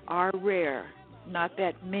are rare, not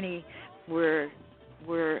that many were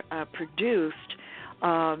produced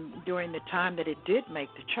during the time that it did make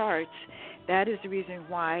the charts. That is the reason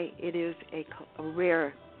why it is a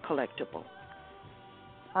rare collectible.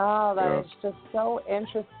 Oh, that is just so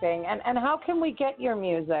interesting. And how can we get your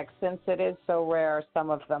music since it is so rare, some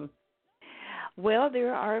of them? Well,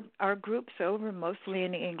 there are groups over, mostly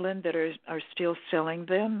in England, that are still selling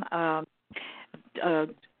them. A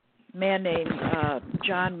man named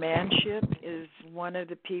John Manship is one of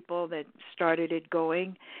the people that started it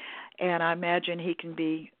going, and I imagine he can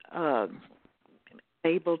be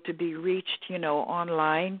able to be reached,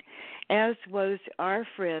 online, as was our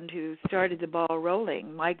friend who started the ball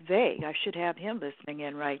rolling, Mike Vay. I should have him listening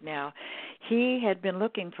in right now. He had been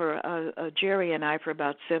looking for a Jerry and I for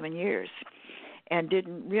about 7 years and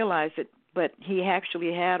didn't realize it, but he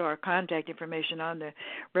actually had our contact information on the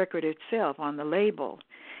record itself, on the label.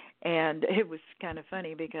 And it was kind of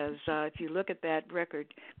funny because if you look at that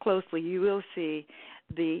record closely, you will see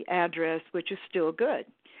the address, which is still good.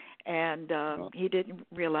 And he didn't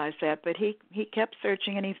realize that, but he kept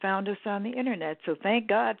searching, and he found us on the Internet. So thank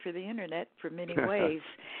God for the Internet for many ways,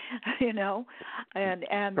 And then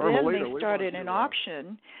Carmelita, they started an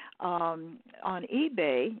auction on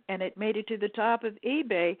eBay, and it made it to the top of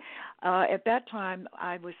eBay. At that time,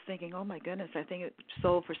 I was thinking, oh my goodness, I think it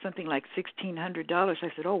sold for something like $1,600. I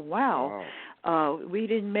said, oh wow. We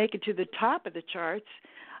didn't make it to the top of the charts.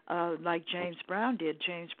 Like James Brown did.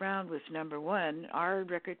 James Brown was number 1. Our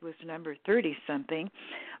record was number 30-something.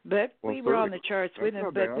 But we were on the charts with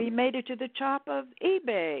him. But we made it to the top of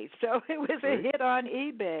eBay. So it was a hit on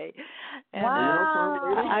eBay. And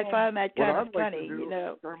I found that kind of funny.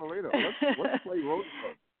 Carmelita, let's play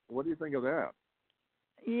Rosebud. What do you think of that?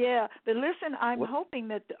 Yeah, but listen, I'm hoping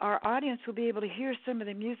that our audience will be able to hear some of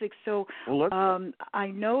the music. So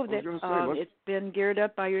I know that it's been geared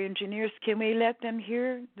up by your engineers. Can we let them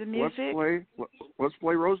hear the music? Let's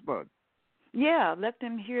play Rosebud. Yeah, let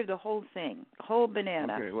them hear the whole thing, the whole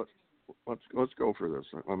banana. Okay, let's go for this.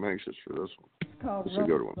 I'm anxious for this one. It's called It's a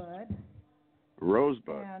good one.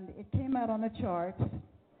 Rosebud. And it came out on the charts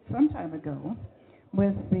some time ago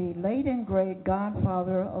with the late and great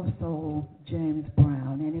godfather of soul, James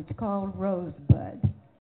Brown, and it's called Rosebud.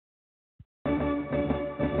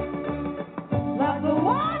 Like the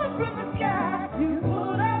water from the sky, you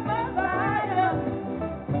put out my fire.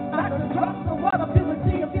 Like the drops of water fill the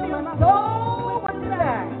sea, feel my soul with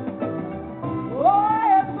desire. Oh,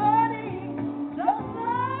 yeah, buddy, just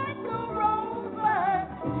like the rosebud.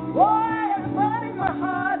 Oh, yeah, buddy, my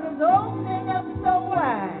heart is opening up so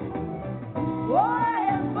wide. Oh,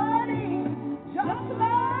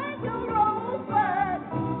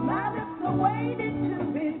 waited to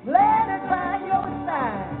be planted by your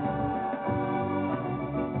side.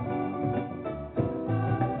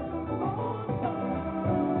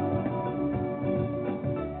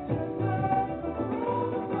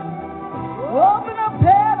 Open up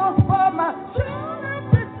petals for my children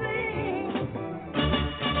to see.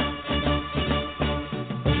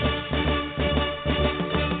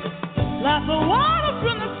 Like the water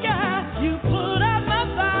from the sky, you put out my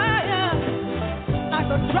fire. Like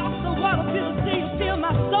the drops of water fill the sea, fill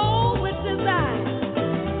my soul with desire.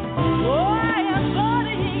 Oh, I am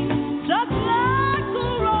budding just like a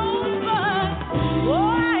rosebud.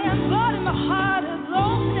 Oh, I am budding, my heart is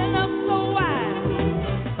opening up so wide.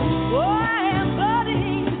 Oh, I am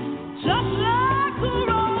budding just like a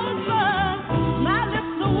rosebud. My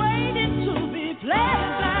lips are waiting to be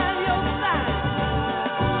planted by your side.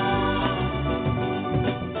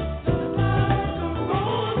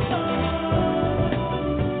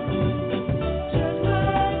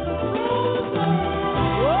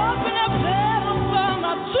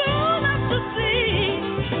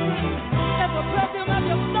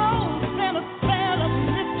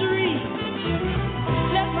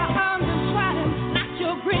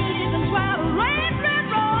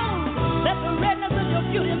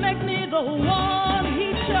 Beauty make me the one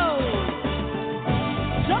he chose.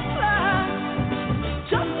 Just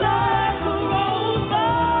like a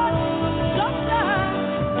rosebud. Just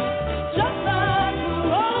like a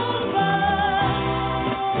rosebud.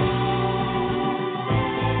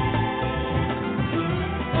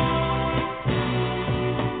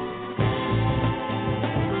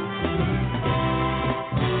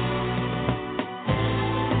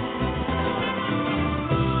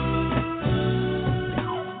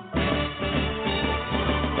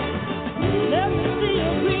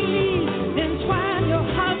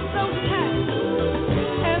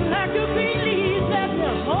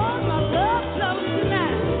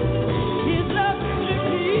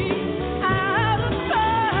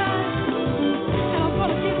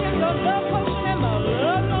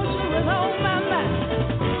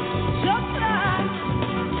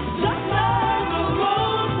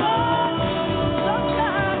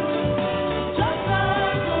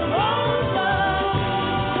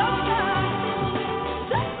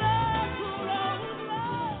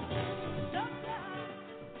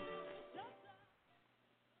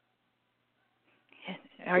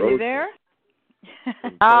 Are you there?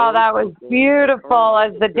 Oh, that was beautiful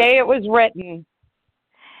as the day it was written.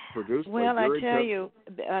 Well, I tell you,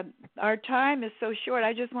 our time is so short.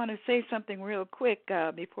 I just want to say something real quick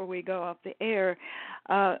before we go off the air.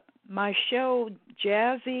 My show,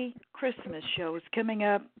 Jazzy Christmas Show, is coming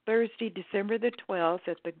up Thursday, December the 12th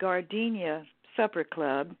at the Gardenia Supper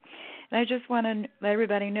Club. And I just want to let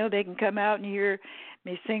everybody know they can come out and hear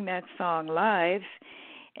me sing that song live.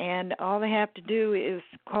 And all they have to do is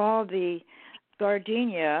call the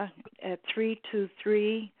Gardenia at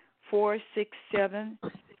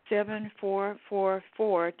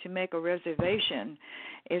 323-467-7444 to make a reservation.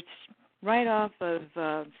 It's right off of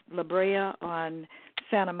La Brea on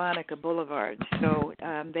Santa Monica Boulevard, so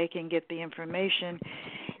they can get the information.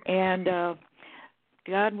 And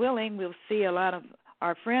God willing, we'll see a lot of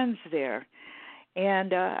our friends there.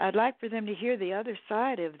 And I'd like for them to hear the other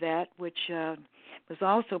side of that, which was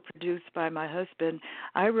also produced by my husband.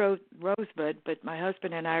 I wrote Rosebud, but my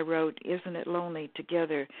husband and I wrote Isn't It Lonely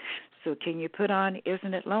together. So can you put on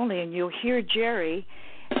Isn't It Lonely? And you'll hear Jerry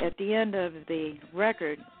at the end of the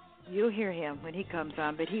record. You'll hear him when he comes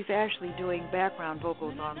on, but he's actually doing background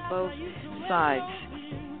vocals on both sides.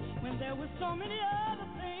 When there were so many other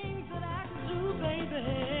things that I could do,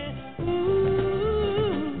 baby.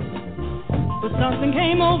 Ooh. But something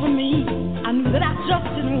came over me. I knew that I just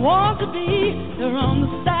didn't want to be. You're on the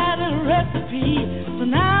side of the recipe. So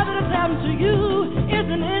now that it's happened to you,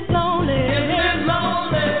 isn't it lonely? Isn't it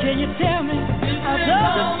lonely? Can you tell me how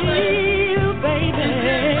does it feel, baby?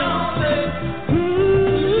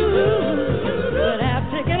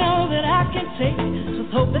 Take.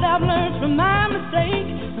 Just hope that I've learned from my mistake.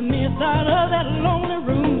 The mere thought of that lonely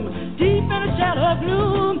room, deep in a shadow of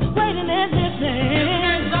gloom, waiting and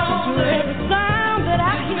listening to every sound that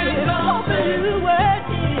I hear, hoping you were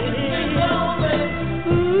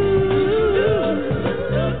here.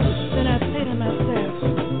 Ooh. Then I say to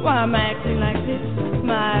myself, why am I acting like this?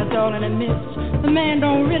 My eyes all in a mist. The man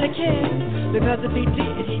don't really care, because if he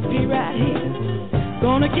did, he'd be right here.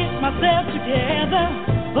 Gonna get myself together.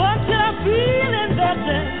 Until I'm feeling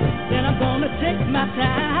better, then I'm gonna take my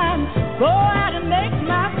time, go out and make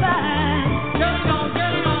my find. Get it on,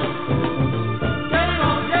 get it on, get it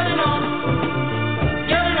on, get it on,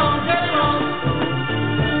 get it on, get it on,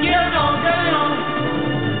 get it on, get it on.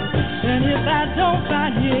 And if I don't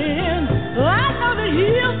find him, I know that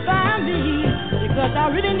he'll find me, because I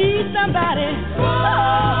really need somebody.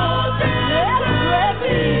 Oh, let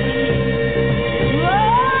me.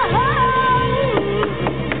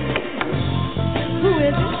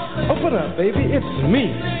 Open up, baby, it's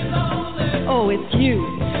me. Oh, it's you.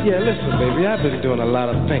 Yeah, listen, baby, I've been doing a lot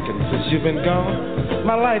of thinking since you've been gone.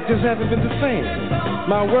 My life just hasn't been the same.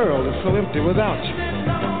 My world is so empty without you.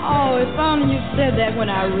 Oh, if only you said that when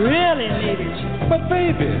I really needed you. But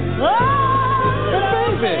baby. Oh,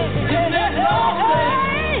 but baby.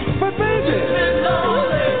 But baby.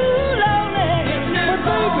 Lonely. But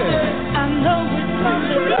baby. I know it's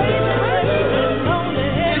lonely, baby. It's lonely.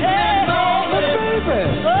 But baby.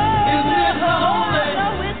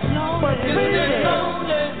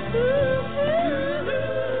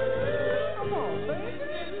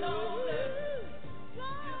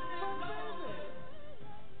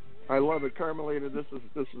 I love it, Carmelita. This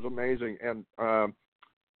is amazing. And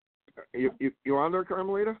you on there,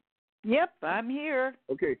 Carmelita? Yep, I'm here.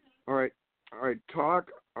 Okay. All right.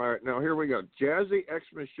 Talk. All right. Now here we go. Jazzy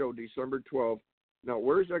Xmas Show, December 12th. Now,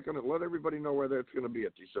 where's that going to? Let everybody know where that's going to be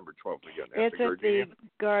at December 12th again. It's at the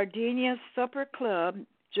Gardenia Supper Club,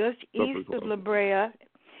 just east of La Brea,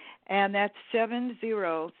 and that's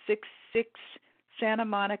 7066 Santa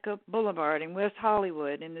Monica Boulevard in West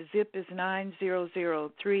Hollywood, and the zip is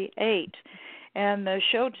 90038. And the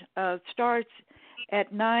show starts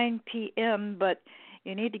at 9 p.m., but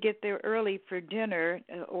you need to get there early for dinner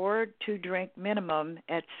or to drink minimum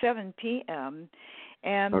at 7 p.m.,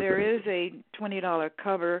 and there is a $20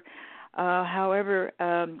 cover. However,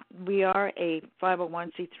 we are a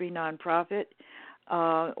 501c3 nonprofit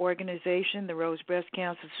organization, the Rose Breast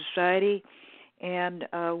Cancer Society, and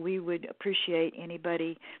we would appreciate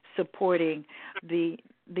anybody supporting the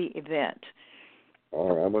event.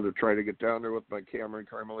 All right, I'm going to try to get down there with my camera and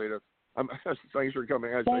Carmelita. Thanks for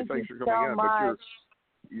coming. Thanks for coming in. But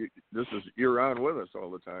you're on with us all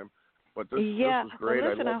the time. But this is great.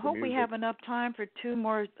 Listen, I hope we have enough time for 2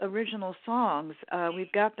 more original songs.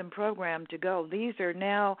 We've got them programmed to go. These are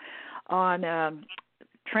now on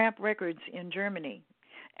Tramp Records in Germany,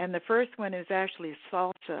 and the first one is actually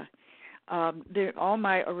salsa. They're all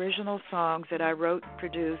my original songs that I wrote,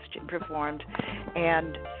 produced, and performed,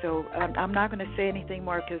 and so I'm not going to say anything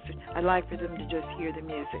more because I'd like for them to just hear the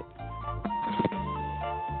music.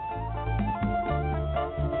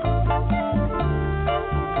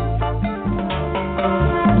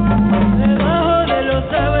 Debajo de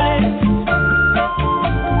los árboles,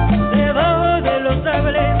 debajo de los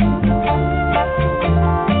árboles,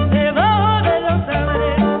 debajo de los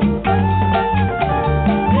árboles,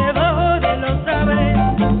 debajo de los árboles.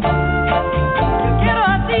 Yo quiero a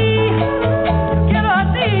ti, quiero a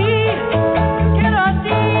ti, quiero a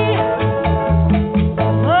ti.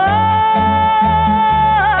 Oh.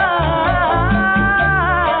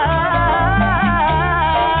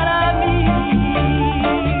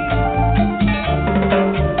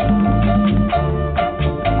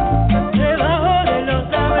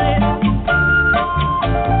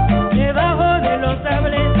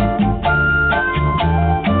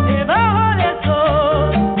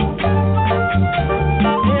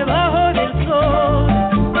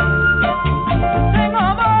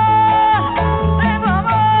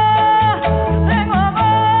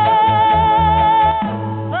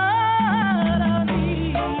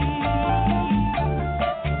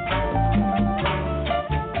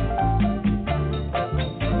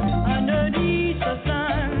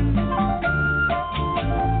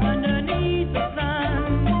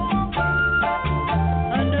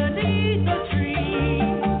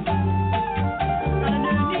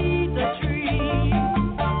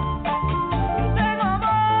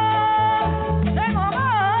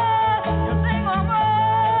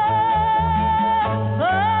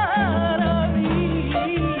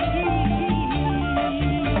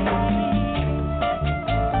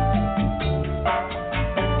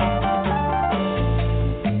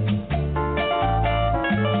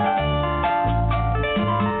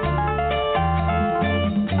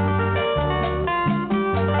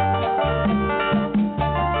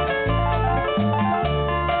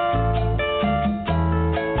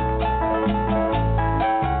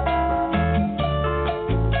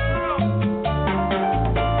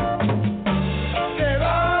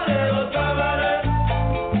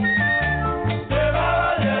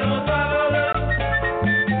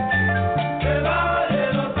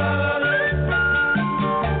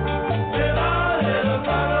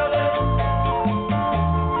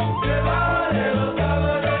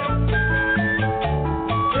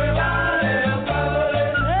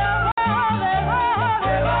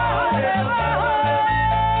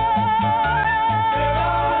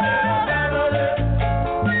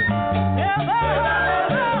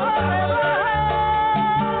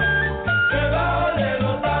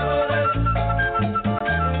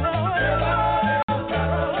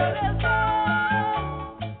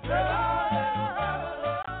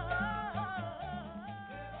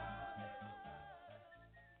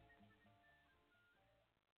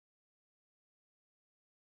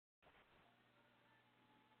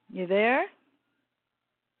 You there?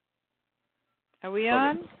 Are we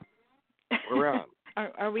on? We're on.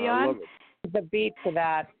 Are we I on? love it. The beat to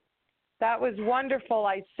that. That was wonderful.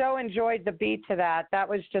 I so enjoyed the beat to that. That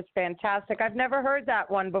was just fantastic. I've never heard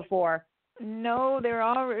that one before. No, they're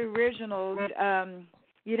all originals.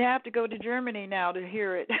 You'd have to go to Germany now to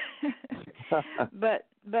hear it. but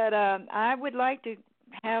I would like to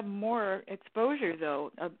have more exposure,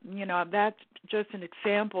 though. That's just an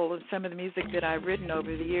example of some of the music that I've written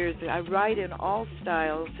over the years. I write in all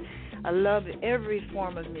styles. I love every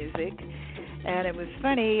form of music. And it was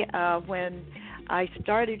funny when I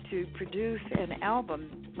started to produce an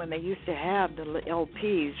album when they used to have the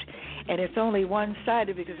LPs, and it's only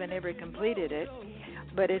one-sided because I never completed it,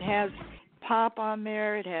 but it has pop on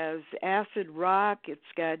there, it has acid rock, it's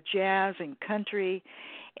got jazz and country,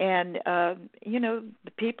 and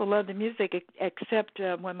the people love the music, except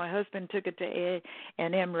when my husband took it to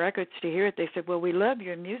A&M Records to hear it, they said, well, we love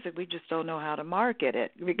your music, we just don't know how to market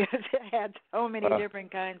it, because it had so many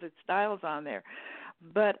different kinds of styles on there.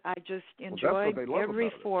 But I just enjoyed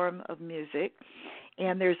every form of music.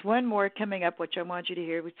 And there's one more coming up, which I want you to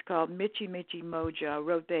hear, which is called Mitchie Mitchie Mojo. I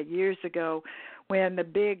wrote that years ago when the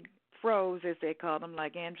big fros, as they call them,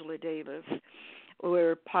 like Angela Davis,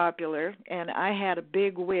 were popular. And I had a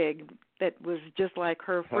big wig that was just like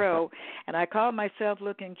her fro. And I called myself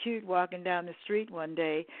looking cute walking down the street one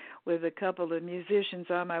day with a couple of musicians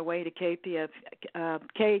on my way to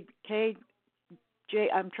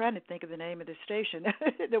I'm trying to think of the name of the station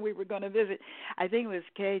that we were going to visit. I think it was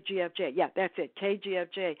KGFJ. Yeah, that's it,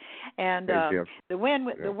 KGFJ. And the wind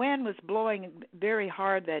was blowing very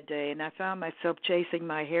hard that day, and I found myself chasing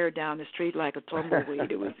my hair down the street like a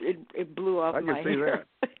tumbleweed. It blew off my hair.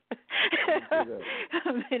 I can see that.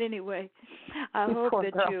 But anyway, I hope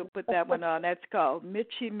that you put that one on. That's called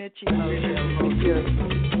Mitchie Mitchie Mojo.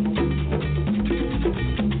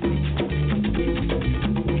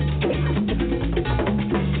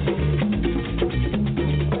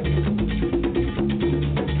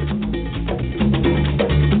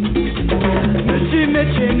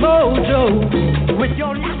 Mitchie Mojo with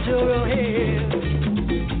your natural hair.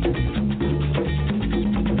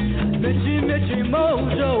 Mitchie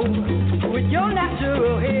Mojo with your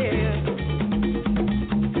natural hair.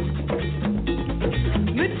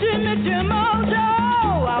 Mitchie Mojo,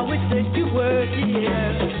 I wish that you were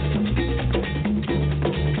here.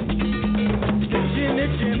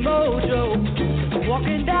 Mitchie Mojo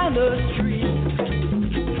walking down the street.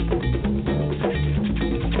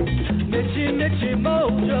 Mitchie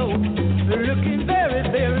Mojo, looking very,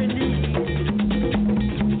 very neat.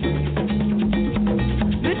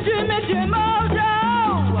 Mitchie Mojo,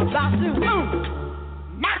 about to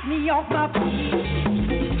knock me off my feet.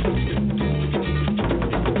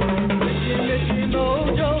 Mitchie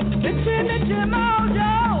Mojo, Mitchie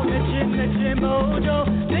Mojo, Mitchie Mojo,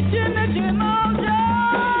 Mitchie Mojo,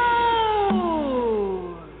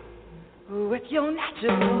 with your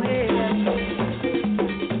natural hair.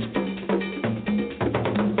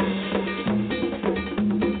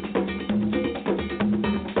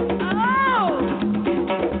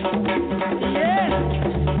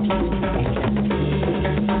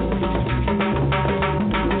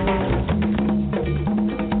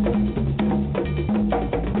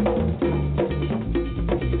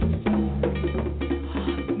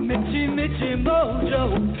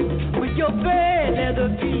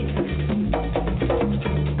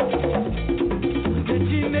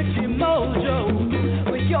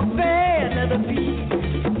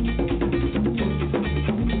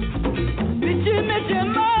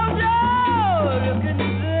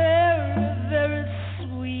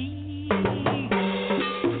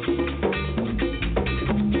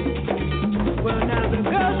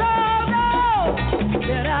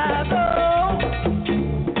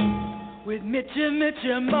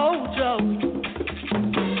 Mitchie Mojo.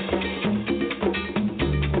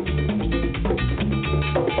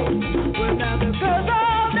 Well, now the girls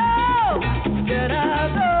all know that I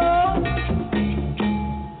go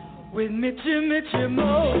with Mitchie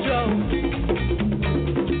Mojo.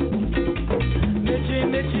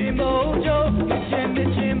 Mitchie Mojo,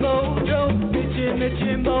 Mitchie Mojo, Mitchie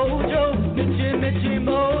Mojo, Mitchie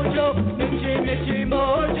Mojo, Mitchie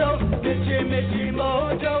Mojo, Mitchie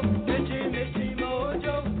Mojo.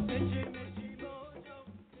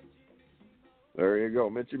 There you go,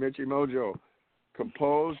 Mitchie Mojo.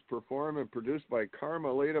 Composed, performed, and produced by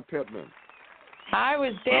Carmelita Pittman. I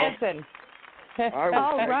was dancing. All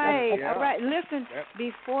right. Listen,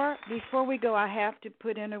 before we go, I have to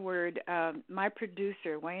put in a word. My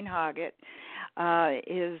producer, Wayne Hoggett,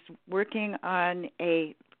 is working on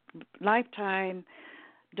a Lifetime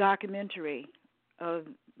documentary of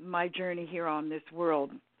my journey here on this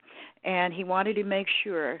world. And he wanted to make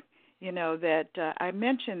sure, that I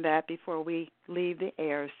mentioned that before we leave the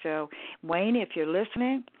air. So, Wayne, if you're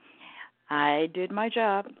listening, I did my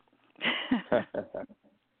job.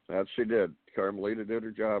 That she did. Carmelita did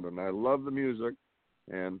her job, and I love the music.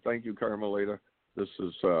 And thank you, Carmelita. This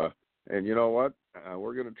is, and you know what?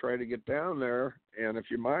 We're going to try to get down there. And if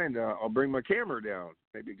you mind, I'll bring my camera down.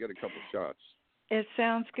 Maybe get a couple shots. It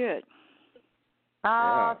sounds good.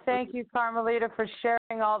 Oh, thank you, Carmelita, for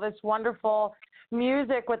sharing all this wonderful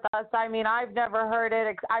music with us. I mean, I've never heard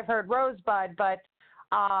it. I've heard Rosebud, but,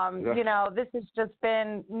 this has just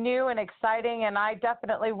been new and exciting, and I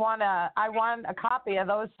definitely want a copy of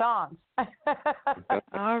those songs.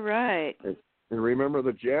 All right. And remember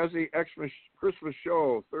the Jazzy Xmas Christmas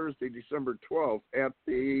show, Thursday, December 12th at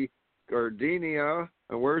the Gardenia.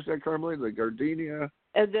 And where's that, Carmelita? The Gardenia?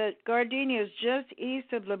 The Gardenia is just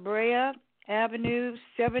east of La Brea Avenue,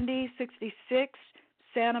 7066,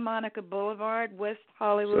 Santa Monica Boulevard, West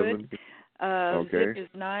Hollywood. Zip is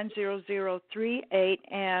 90038,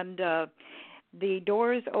 and the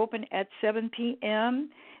doors open at 7 p.m.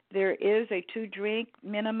 There is a 2-drink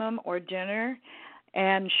minimum or dinner,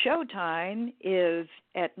 and showtime is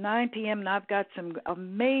at 9 p.m., and I've got some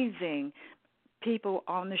amazing people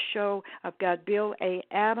on the show. I've got Bill A.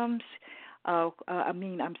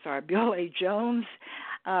 Jones,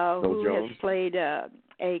 who has played a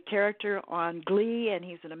character on Glee, and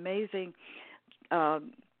he's an amazing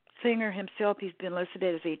singer himself. He's been listed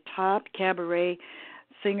as a top cabaret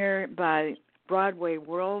singer by Broadway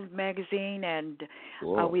World magazine, and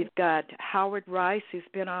we've got Howard Rice, who's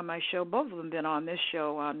been on my show. Both of them been on this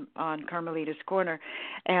show on Carmelita's Corner,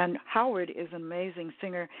 and Howard is an amazing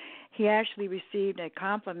singer. He actually received a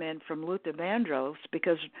compliment from Luther Vandross,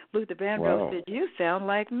 because Luther Vandross said, "You sound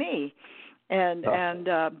like me." And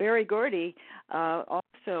Barry Gordy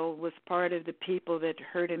also was part of the people that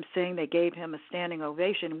heard him sing. They gave him a standing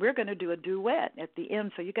ovation. We're going to do a duet at the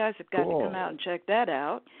end, so you guys have got to come out and check that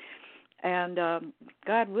out. And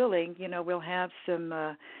God willing, we'll have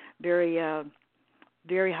some very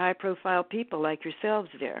high-profile people like yourselves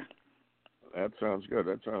there. That sounds good.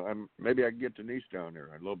 Maybe I can get Denise down there.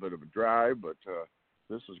 A little bit of a drive, but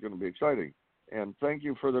this is going to be exciting. And thank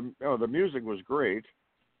you for the music was great.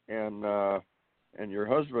 And your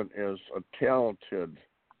husband is a talented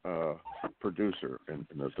producer, and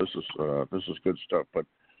this is good stuff. But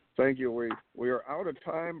thank you. We are out of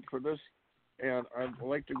time for this, and I'd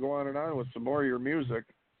like to go on and on with some more of your music.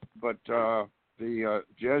 But the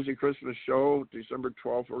Jazzy Christmas show, December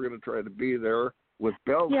 12th, we're going to try to be there with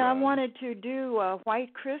bells. Yeah, I wanted to do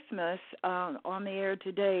White Christmas on the air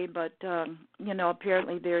today, but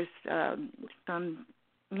apparently there's some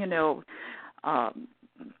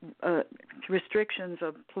restrictions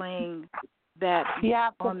of playing that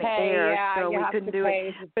on the air, so we couldn't do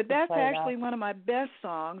it. But that's actually one of my best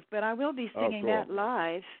songs, but I will be singing that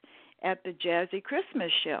live at the Jazzy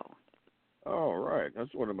Christmas show. Oh, right.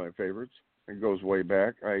 That's one of my favorites. It goes way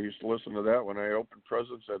back. I used to listen to that when I opened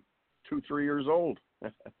presents at 2-3 years old.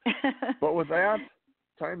 But with that,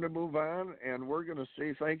 time to move on, and we're going to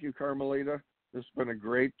see. Thank you, Carmelita. This has been a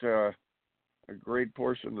great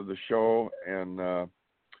portion of the show, and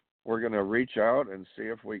we're going to reach out and see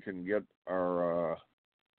if we can get our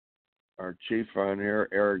chief on here,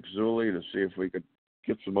 Eric Zuley, to see if we could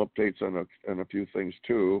get some updates on a few things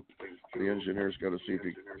too. The engineer's got to see if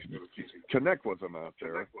he can connect with them out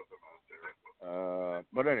there.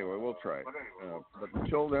 But anyway, we'll try. But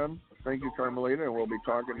until then, thank you, Carmelita, and we'll be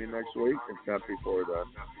talking to you next week, if not before that.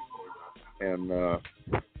 And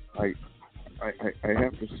I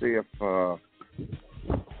have to see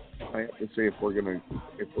if we're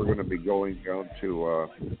gonna be going down to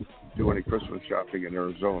do any Christmas shopping in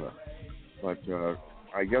Arizona. But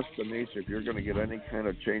I guess, Denise, if you're going to get any kind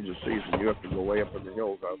of change of season, you have to go way up in the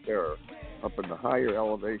hills out there, up in the higher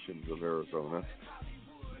elevations of Arizona.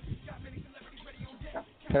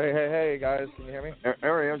 Hey, guys, can you hear me?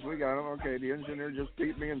 There he is. We got him. Okay, the engineer just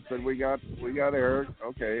beat me and said we got Eric.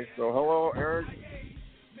 Okay, so hello, Eric.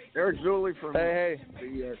 Eric Zuley from the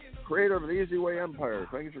creator of the Easy Way Empire.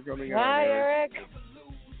 Thanks for coming on. Hi, Eric.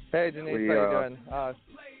 Hey, Denise, how you doing?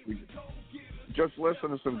 We just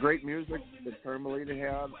listened to some great music that Carmelita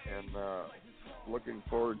had, and looking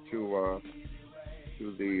forward to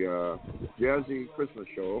the Jazzy Christmas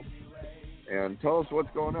show. And tell us what's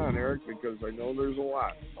going on, Eric, because I know there's a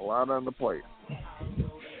lot on the plate.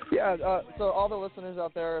 Yeah, so all the listeners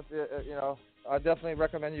out there, if I definitely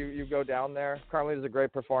recommend you go down there. Carmelita's a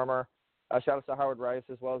great performer. Shout out to Howard Rice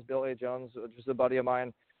as well as Bill A. Jones, which is a buddy of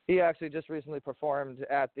mine. He actually just recently performed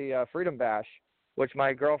at the Freedom Bash which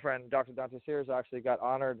my girlfriend, Dr. Dante Sears, actually got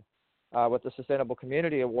honored with the Sustainable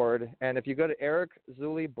Community Award. And if you go to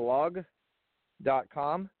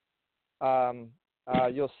ericzuleblog.com,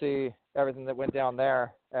 you'll see everything that went down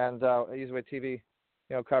there, and EasyWay TV,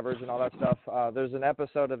 coverage and all that stuff. There's an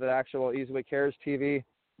episode of the actual EasyWay Cares TV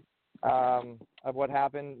of what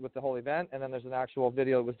happened with the whole event, and then there's an actual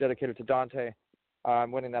video that was dedicated to Dante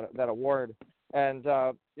winning that award. And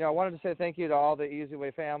I wanted to say thank you to all the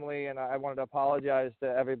EasyWay family, and I wanted to apologize to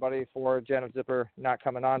everybody for Janet Zipper not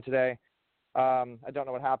coming on today. I don't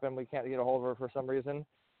know what happened. We can't get a hold of her for some reason.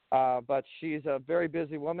 But she's a very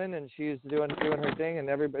busy woman, and she's doing her thing, and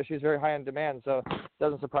she's very high in demand. So it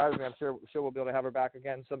doesn't surprise me. I'm sure we'll be able to have her back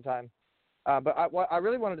again sometime. But I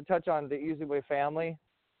really wanted to touch on the EasyWay family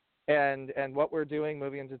and what we're doing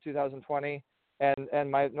moving into 2020, and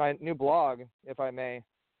my new blog, if I may.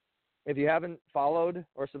 If you haven't followed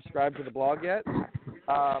or subscribed to the blog yet,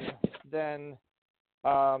 then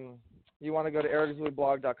you want to go to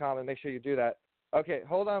ericzuleblog.com and make sure you do that. Okay,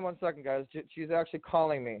 hold on 1 second, guys. She's actually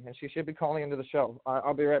calling me, and she should be calling into the show.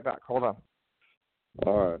 I'll be right back. Hold on.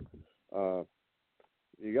 All right.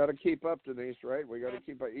 You got to keep up, Denise, right? We got to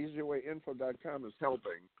keep up. EasyWayInfo.com is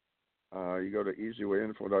helping. You go to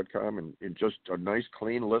EasyWayInfo.com, and just a nice,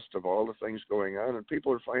 clean list of all the things going on, and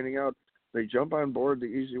people are finding out. They jump on board the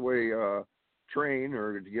EasyWay train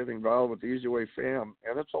or get involved with the EasyWay fam,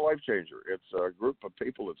 and it's a life changer. It's a group of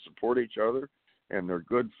people that support each other, and they're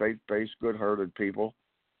good, faith-based, good-hearted people,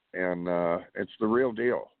 and it's the real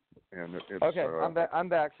deal. And it's, okay, I'm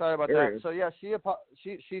back. Sorry about that. So yeah, she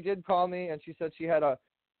did call me, and she said she had a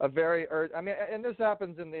very I mean, and this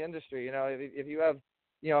happens in the industry. If you have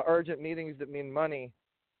urgent meetings that mean money,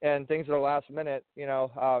 and things that are last minute,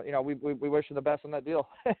 we wish her the best on that deal.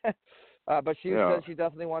 But she said she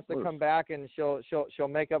definitely wants to come back, and she'll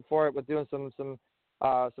make up for it with doing some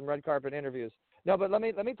red carpet interviews. No, but let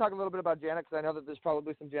me talk a little bit about Janet, because I know that there's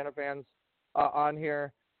probably some Janet fans on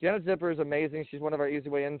here. Janet Zipper is amazing. She's one of our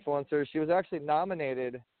EasyWay influencers. She was actually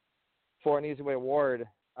nominated for an EasyWay award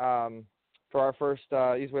for our first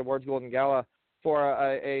EasyWay Awards Golden Gala for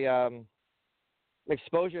a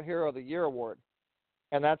Exposure Hero of the Year award.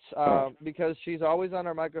 And that's because she's always on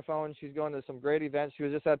her microphone. She's going to some great events. She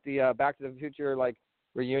was just at the Back to the Future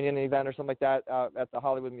reunion event or something like that at the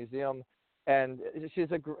Hollywood Museum. And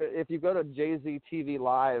if you go to Jay-Z TV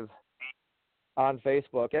Live on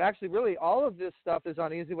Facebook, and actually really all of this stuff is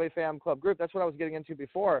on EasyWay Fam Club group. That's what I was getting into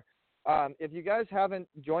before. If you guys haven't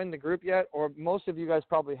joined the group yet, or most of you guys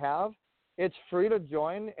probably have, it's free to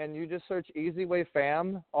join, and you just search EasyWay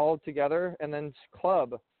Fam all together, and then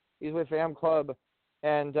Club, EasyWay Fam Club.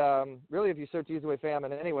 And really, if you search EasyWay Fam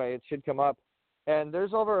in any way, it should come up. And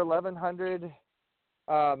there's over 1,100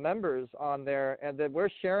 members on there, and that we're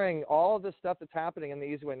sharing all of this stuff that's happening in the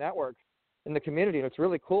EasyWay network in the community, and it's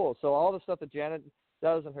really cool. So all the stuff that Janet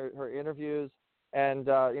does in her interviews, and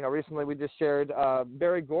recently we just shared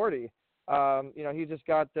Barry Gordy. He just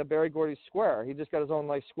got Barry Gordy's square. He just got his own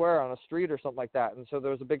square on a street or something like that, and so there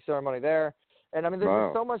was a big ceremony there. And I mean, there's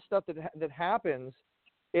just so much stuff that happens.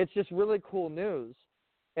 It's just really cool news.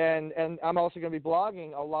 And I'm also going to be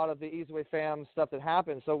blogging a lot of the EasyWay Fam stuff that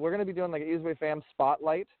happens. So we're going to be doing an EasyWay Fam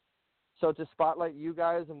spotlight. So to spotlight you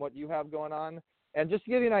guys and what you have going on. And just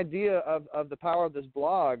to give you an idea of the power of this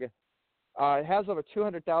blog, it has over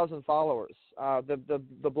 200,000 followers.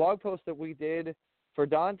 The blog post that we did for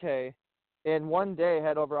Dante in one day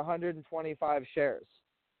had over 125 shares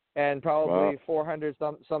and probably 400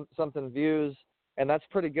 something views. And that's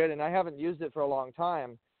pretty good. And I haven't used it for a long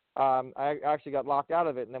time. I actually got locked out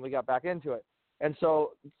of it, and then we got back into it. And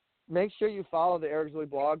so make sure you follow the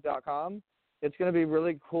ericzuleblog.com. It's going to be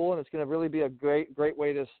really cool, and it's going to really be a great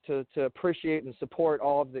way to appreciate and support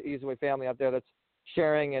all of the EasyWay family out there that's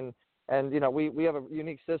sharing. And we have a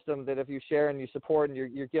unique system that if you share and you support and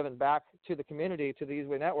you're giving back to the community, to the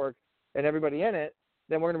EasyWay network, and everybody in it,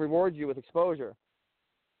 then we're going to reward you with exposure.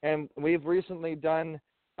 And we've recently done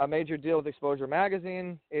a major deal with Exposure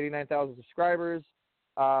Magazine, 89,000 subscribers.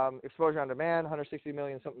 Exposure on Demand, 160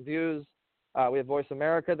 million something views. We have Voice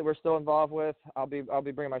America that we're still involved with. I'll be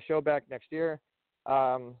bringing my show back next year.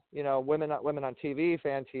 Women on TV,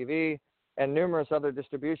 Fan TV, and numerous other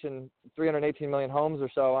distribution. 318 million homes or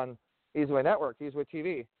so on EasyWay Network, EasyWay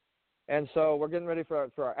TV. And so we're getting ready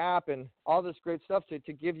for our app and all this great stuff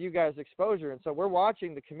to give you guys exposure. And so we're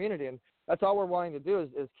watching the community, and that's all we're wanting to do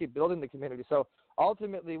is keep building the community. So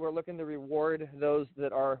ultimately, we're looking to reward those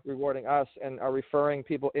that are rewarding us and are referring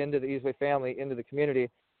people into the EasyWay family, into the community,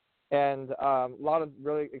 and a lot of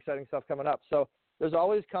really exciting stuff coming up. So there's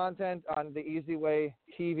always content on the EasyWay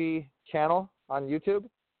TV channel on YouTube,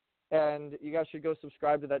 and you guys should go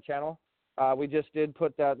subscribe to that channel. We just did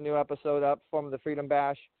put that new episode up from the Freedom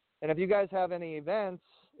Bash. And if you guys have any events,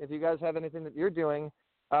 if you guys have anything that you're doing,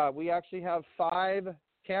 we actually have 5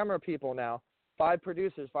 camera people now, 5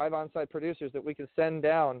 producers, 5 on-site producers that we can send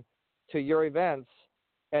down to your events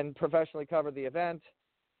and professionally cover the event,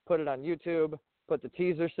 put it on YouTube, put the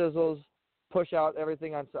teaser sizzles, push out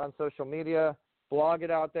everything on social media, blog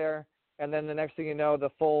it out there, and then the next thing you know, the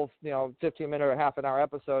full 15-minute or half an hour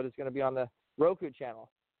episode is going to be on the Roku channel.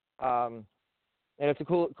 And it's a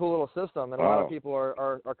cool little system, and a lot of people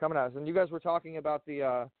are coming at us. And you guys were talking about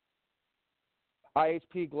the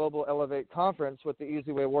IHP Global Elevate Conference with the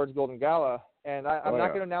Easy Way Awards Golden Gala, and I'm not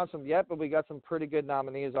going to announce them yet, but we got some pretty good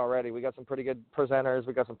nominees already. We got some pretty good presenters.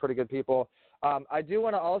 We got some pretty good people. I do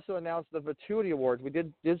want to also announce the Vituity Awards. We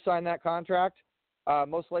did sign that contract.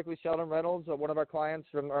 Most likely Sheldon Reynolds, one of our clients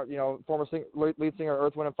from our, former lead singer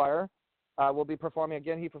Earth, Wind & Fire, will be performing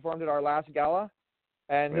again. He performed at our last gala,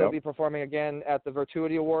 and he'll be performing again at the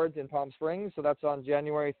Vituity Awards in Palm Springs. So that's on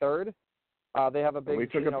January 3rd. They have a big. We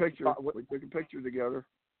took a picture. We took a picture together,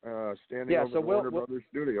 standing over the Warner Brothers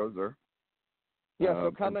Studios there. Yeah,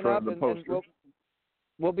 so coming up, and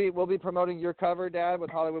we'll be promoting your cover, Dad,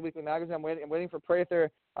 with Hollywood Weekly Magazine. I'm waiting for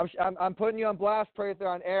Prather. I'm putting you on blast, Prather,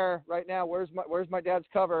 on air right now. Where's my dad's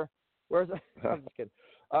cover? I'm just kidding.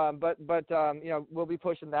 But we'll be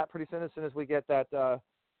pushing that pretty soon as we get that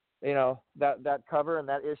that cover and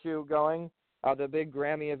that issue going. The big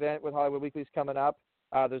Grammy event with Hollywood Weekly is coming up.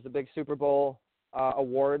 There's the big Super Bowl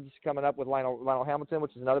awards coming up with Lionel Hamilton,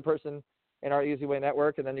 which is another person in our Easy Way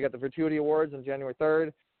network. And then you got the Vituity Awards on January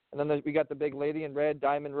 3rd. And then we got the big Lady in Red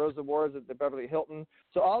Diamond Rose Awards at the Beverly Hilton.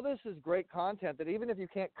 So all this is great content that even if you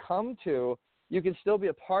can't come to, you can still be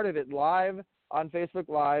a part of it live on Facebook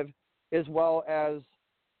Live, as well as,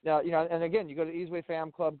 and again, you go to Easy Way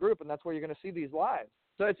Fam Club group, and that's where you're going to see these live.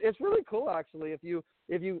 So it's really cool, actually. If you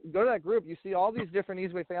go to that group, you see all these different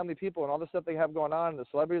Easy Way family people and all the stuff they have going on, and the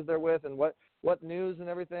celebrities they're with, and what news and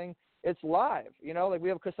everything. It's live. Like we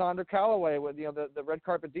have Cassandra Calloway with the Red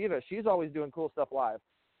Carpet Diva. She's always doing cool stuff live.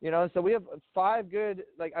 So we have 5 good,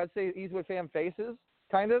 I'd say Easy Way Fam faces,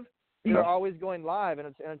 kind of. They're always going live,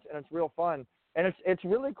 and it's real fun. And it's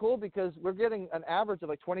really cool because we're getting an average of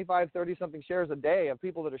 25, 30 something shares a day of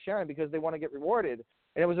people that are sharing because they want to get rewarded.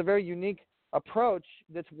 And it was a very unique approach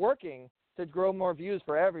that's working to grow more views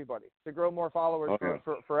for everybody, to grow more followers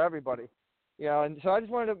for everybody. And so I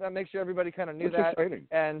just wanted to make sure everybody kind of knew that. Exciting.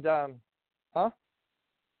 And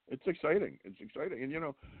it's exciting. It's exciting.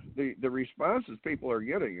 And the responses people are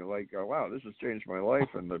getting, wow, this has changed my life,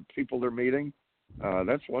 and the people they're meeting,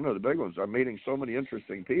 that's one of the big ones. I'm meeting so many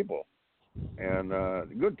interesting people, and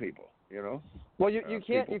good people. Well, you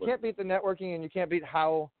can't beat the networking, and you can't beat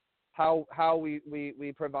how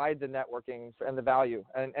we provide the networking and the value.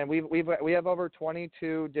 And we have over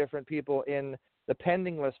 22 different people in the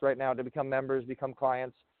pending list right now to become members, become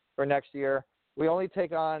clients for next year. We only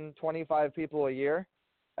take on 25 people a year,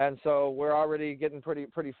 and so we're already getting pretty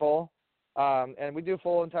full. And we do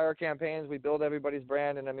full entire campaigns. We build everybody's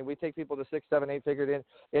brand, and we take people to 6, 7, 8 figured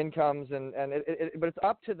incomes, but it's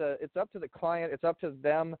up to the client. It's up to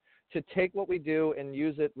them to take what we do and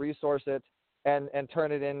use it, resource it, and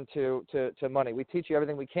turn it into money. We teach you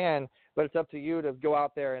everything we can, but it's up to you to go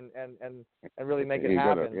out there and really make it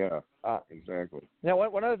happen. Exactly. Now,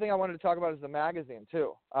 one other thing I wanted to talk about is the magazine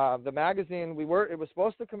too. The magazine it was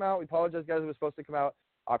supposed to come out. We apologize, guys. It was supposed to come out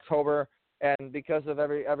October, and because of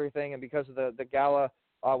everything and because of the gala,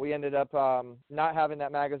 we ended up not having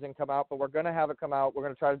that magazine come out. But we're going to have it come out. We're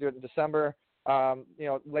going to try to do it in December.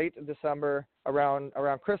 Late December, around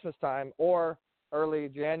Christmas time, or early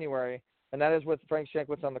January. And that is with Frank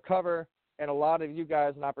Shankwitz on the cover, and a lot of you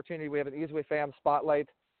guys an opportunity. We have an Easy Way Fam Spotlight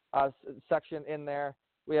section in there.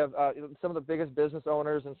 We have some of the biggest business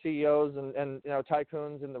owners and CEOs and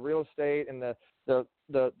tycoons in the real estate and the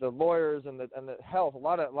lawyers and the health. A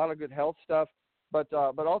lot of good health stuff, but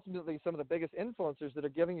ultimately some of the biggest influencers that are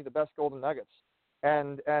giving you the best golden nuggets.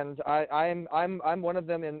 And I'm one of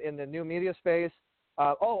them in the new media space.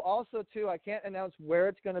 Also too, I can't announce where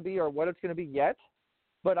it's going to be or what it's going to be yet.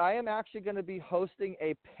 But I am actually going to be hosting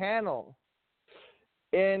a panel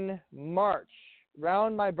in March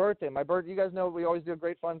around my birthday. You guys know we always do a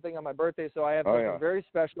great fun thing on my birthday, so I have something very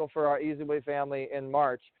special for our Easy Way family in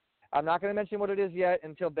March. I'm not going to mention what it is yet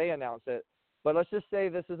until they announce it. But let's just say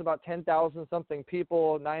this is about 10,000 something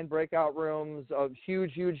people, 9 breakout rooms,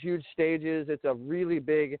 huge stages. It's a really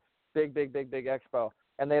big expo.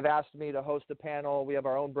 And they've asked me to host a panel. We have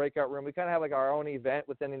our own breakout room. We kind of have our own event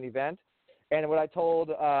within an event. And what I told,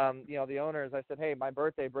 the owners, I said, hey, my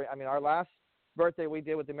birthday, our last birthday we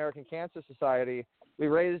did with the American Cancer Society, we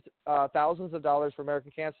raised thousands of dollars for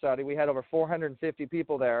American Cancer Society. We had over 450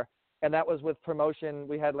 people there, and that was with promotion.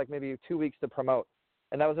 We had like maybe 2 weeks to promote,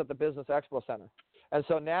 and that was at the Business Expo Center. And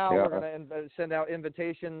so now we're going to send out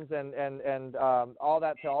invitations and all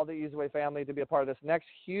that to all the Easy Way family to be a part of this next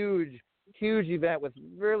huge event with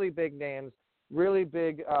really big names, really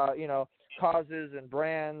big, causes and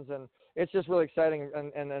brands. And it's just really exciting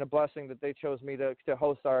and a blessing that they chose me to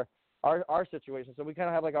host our situation. So we kind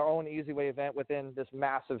of have like our own Easy Way event within this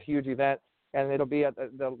massive, huge event. And it'll be at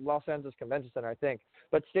the Los Angeles Convention Center, I think.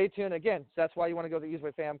 But stay tuned. Again, that's why you want to go to the Easy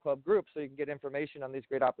Way Fan Club group, so you can get information on these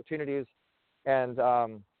great opportunities and,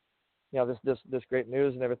 this great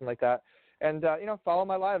news and everything like that. And, follow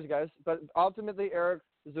my lives, guys. But ultimately,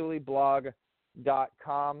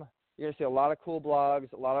 EricZuleyBlog.com. You're going to see a lot of cool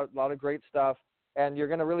blogs, a lot of great stuff. And you're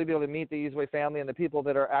going to really be able to meet the Easy Way family and the people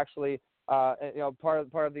that are actually, part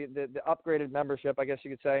of the upgraded membership, I guess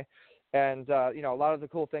you could say. And, a lot of the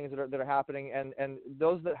cool things that are happening. And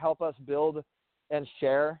those that help us build and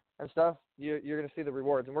share and stuff, you're going to see the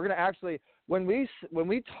rewards. And we're going to actually, when we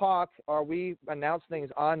talk or we announce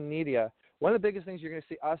things on media, one of the biggest things you're going to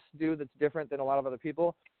see us do that's different than a lot of other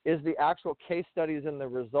people is the actual case studies and the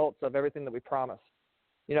results of everything that we promise.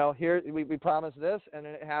 Here we promise this, and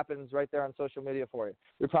then it happens right there on social media for you.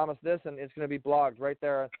 We promise this, and it's going to be blogged right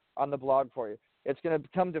there on the blog for you. It's going to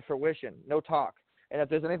come to fruition, no talk. And if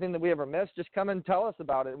there's anything that we ever miss, just come and tell us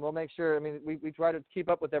about it, and we'll make sure. I mean, we try to keep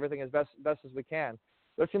up with everything as best as we can.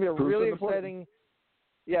 So it's going to be a really exciting.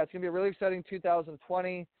 Yeah, it's going to be a really exciting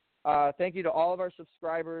 2020. Thank you to all of our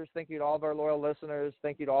subscribers. Thank you to all of our loyal listeners.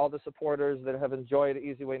 Thank you to all the supporters that have enjoyed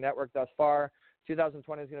Easy Way Network thus far.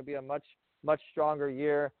 2020 is going to be a much stronger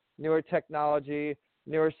year. Newer technology,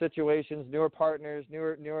 newer situations, newer partners,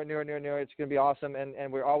 newer. It's going to be awesome, and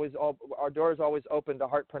our door is always open to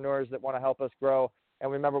heartpreneurs that want to help us grow.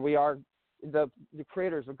 And remember, we are the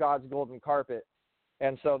creators of God's golden carpet,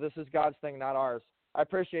 and so this is God's thing, not ours. I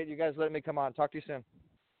appreciate you guys letting me come on. Talk to you soon.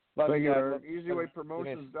 Thank you.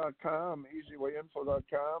 EasyWayPromotions.com,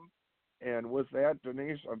 EasyWayInfo.com. And with that,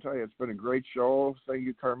 Denise, I'll tell you, it's been a great show. Thank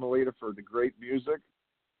you, Carmelita, for the great music.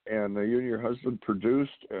 And you and your husband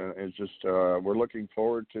produced. It's just we're looking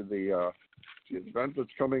forward to the event that's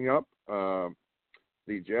coming up, the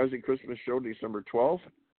Jazzy Christmas Show, December 12th,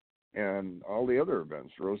 and all the other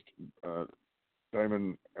events, Roast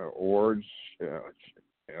Diamond Awards,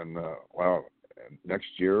 and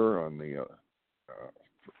next year on the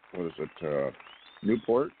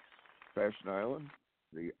Newport, Fashion Island,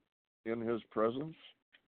 the In His Presence,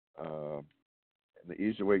 and the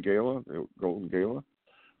Easy Way Gala, the Golden Gala.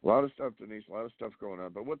 A lot of stuff, Denise, a lot of stuff going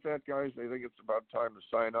on. But with that, guys, I think it's about time to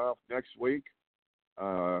sign off next week.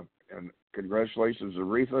 And congratulations to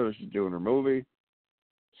Reatha. She's doing her movie.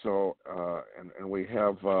 So, and we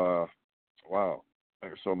have,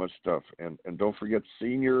 there's so much stuff. And don't forget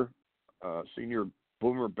senior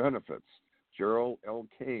boomer benefits. Gerald L.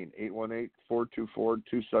 Kane,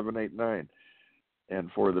 818-424-2789.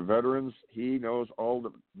 And for the veterans, he knows all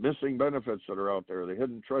the missing benefits that are out there, the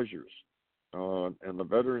hidden treasures, and the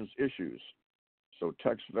veterans issues. So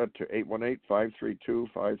text VET to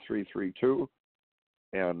 818-532-5332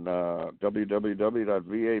 and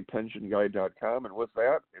www.vapensionguide.com. And with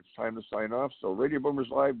that, it's time to sign off. So Radio Boomers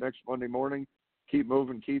Live next Monday morning. Keep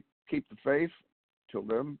moving, keep the faith. Till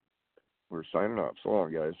then, we're signing off. So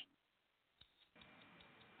long, guys.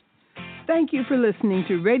 Thank you for listening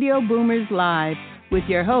to Radio Boomers Live with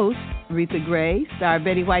your hosts, Reatha Gray, star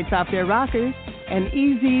Betty White's Off Their Rockers, and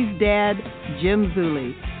Easy's dad, Jim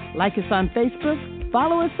Zuley. Like us on Facebook,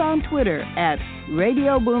 follow us on Twitter at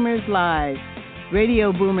Radio Boomers Live.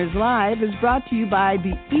 Radio Boomers Live is brought to you by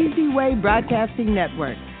the Easy Way Broadcasting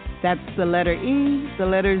Network. That's the letter E, the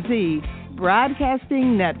letter Z,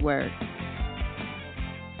 Broadcasting Network.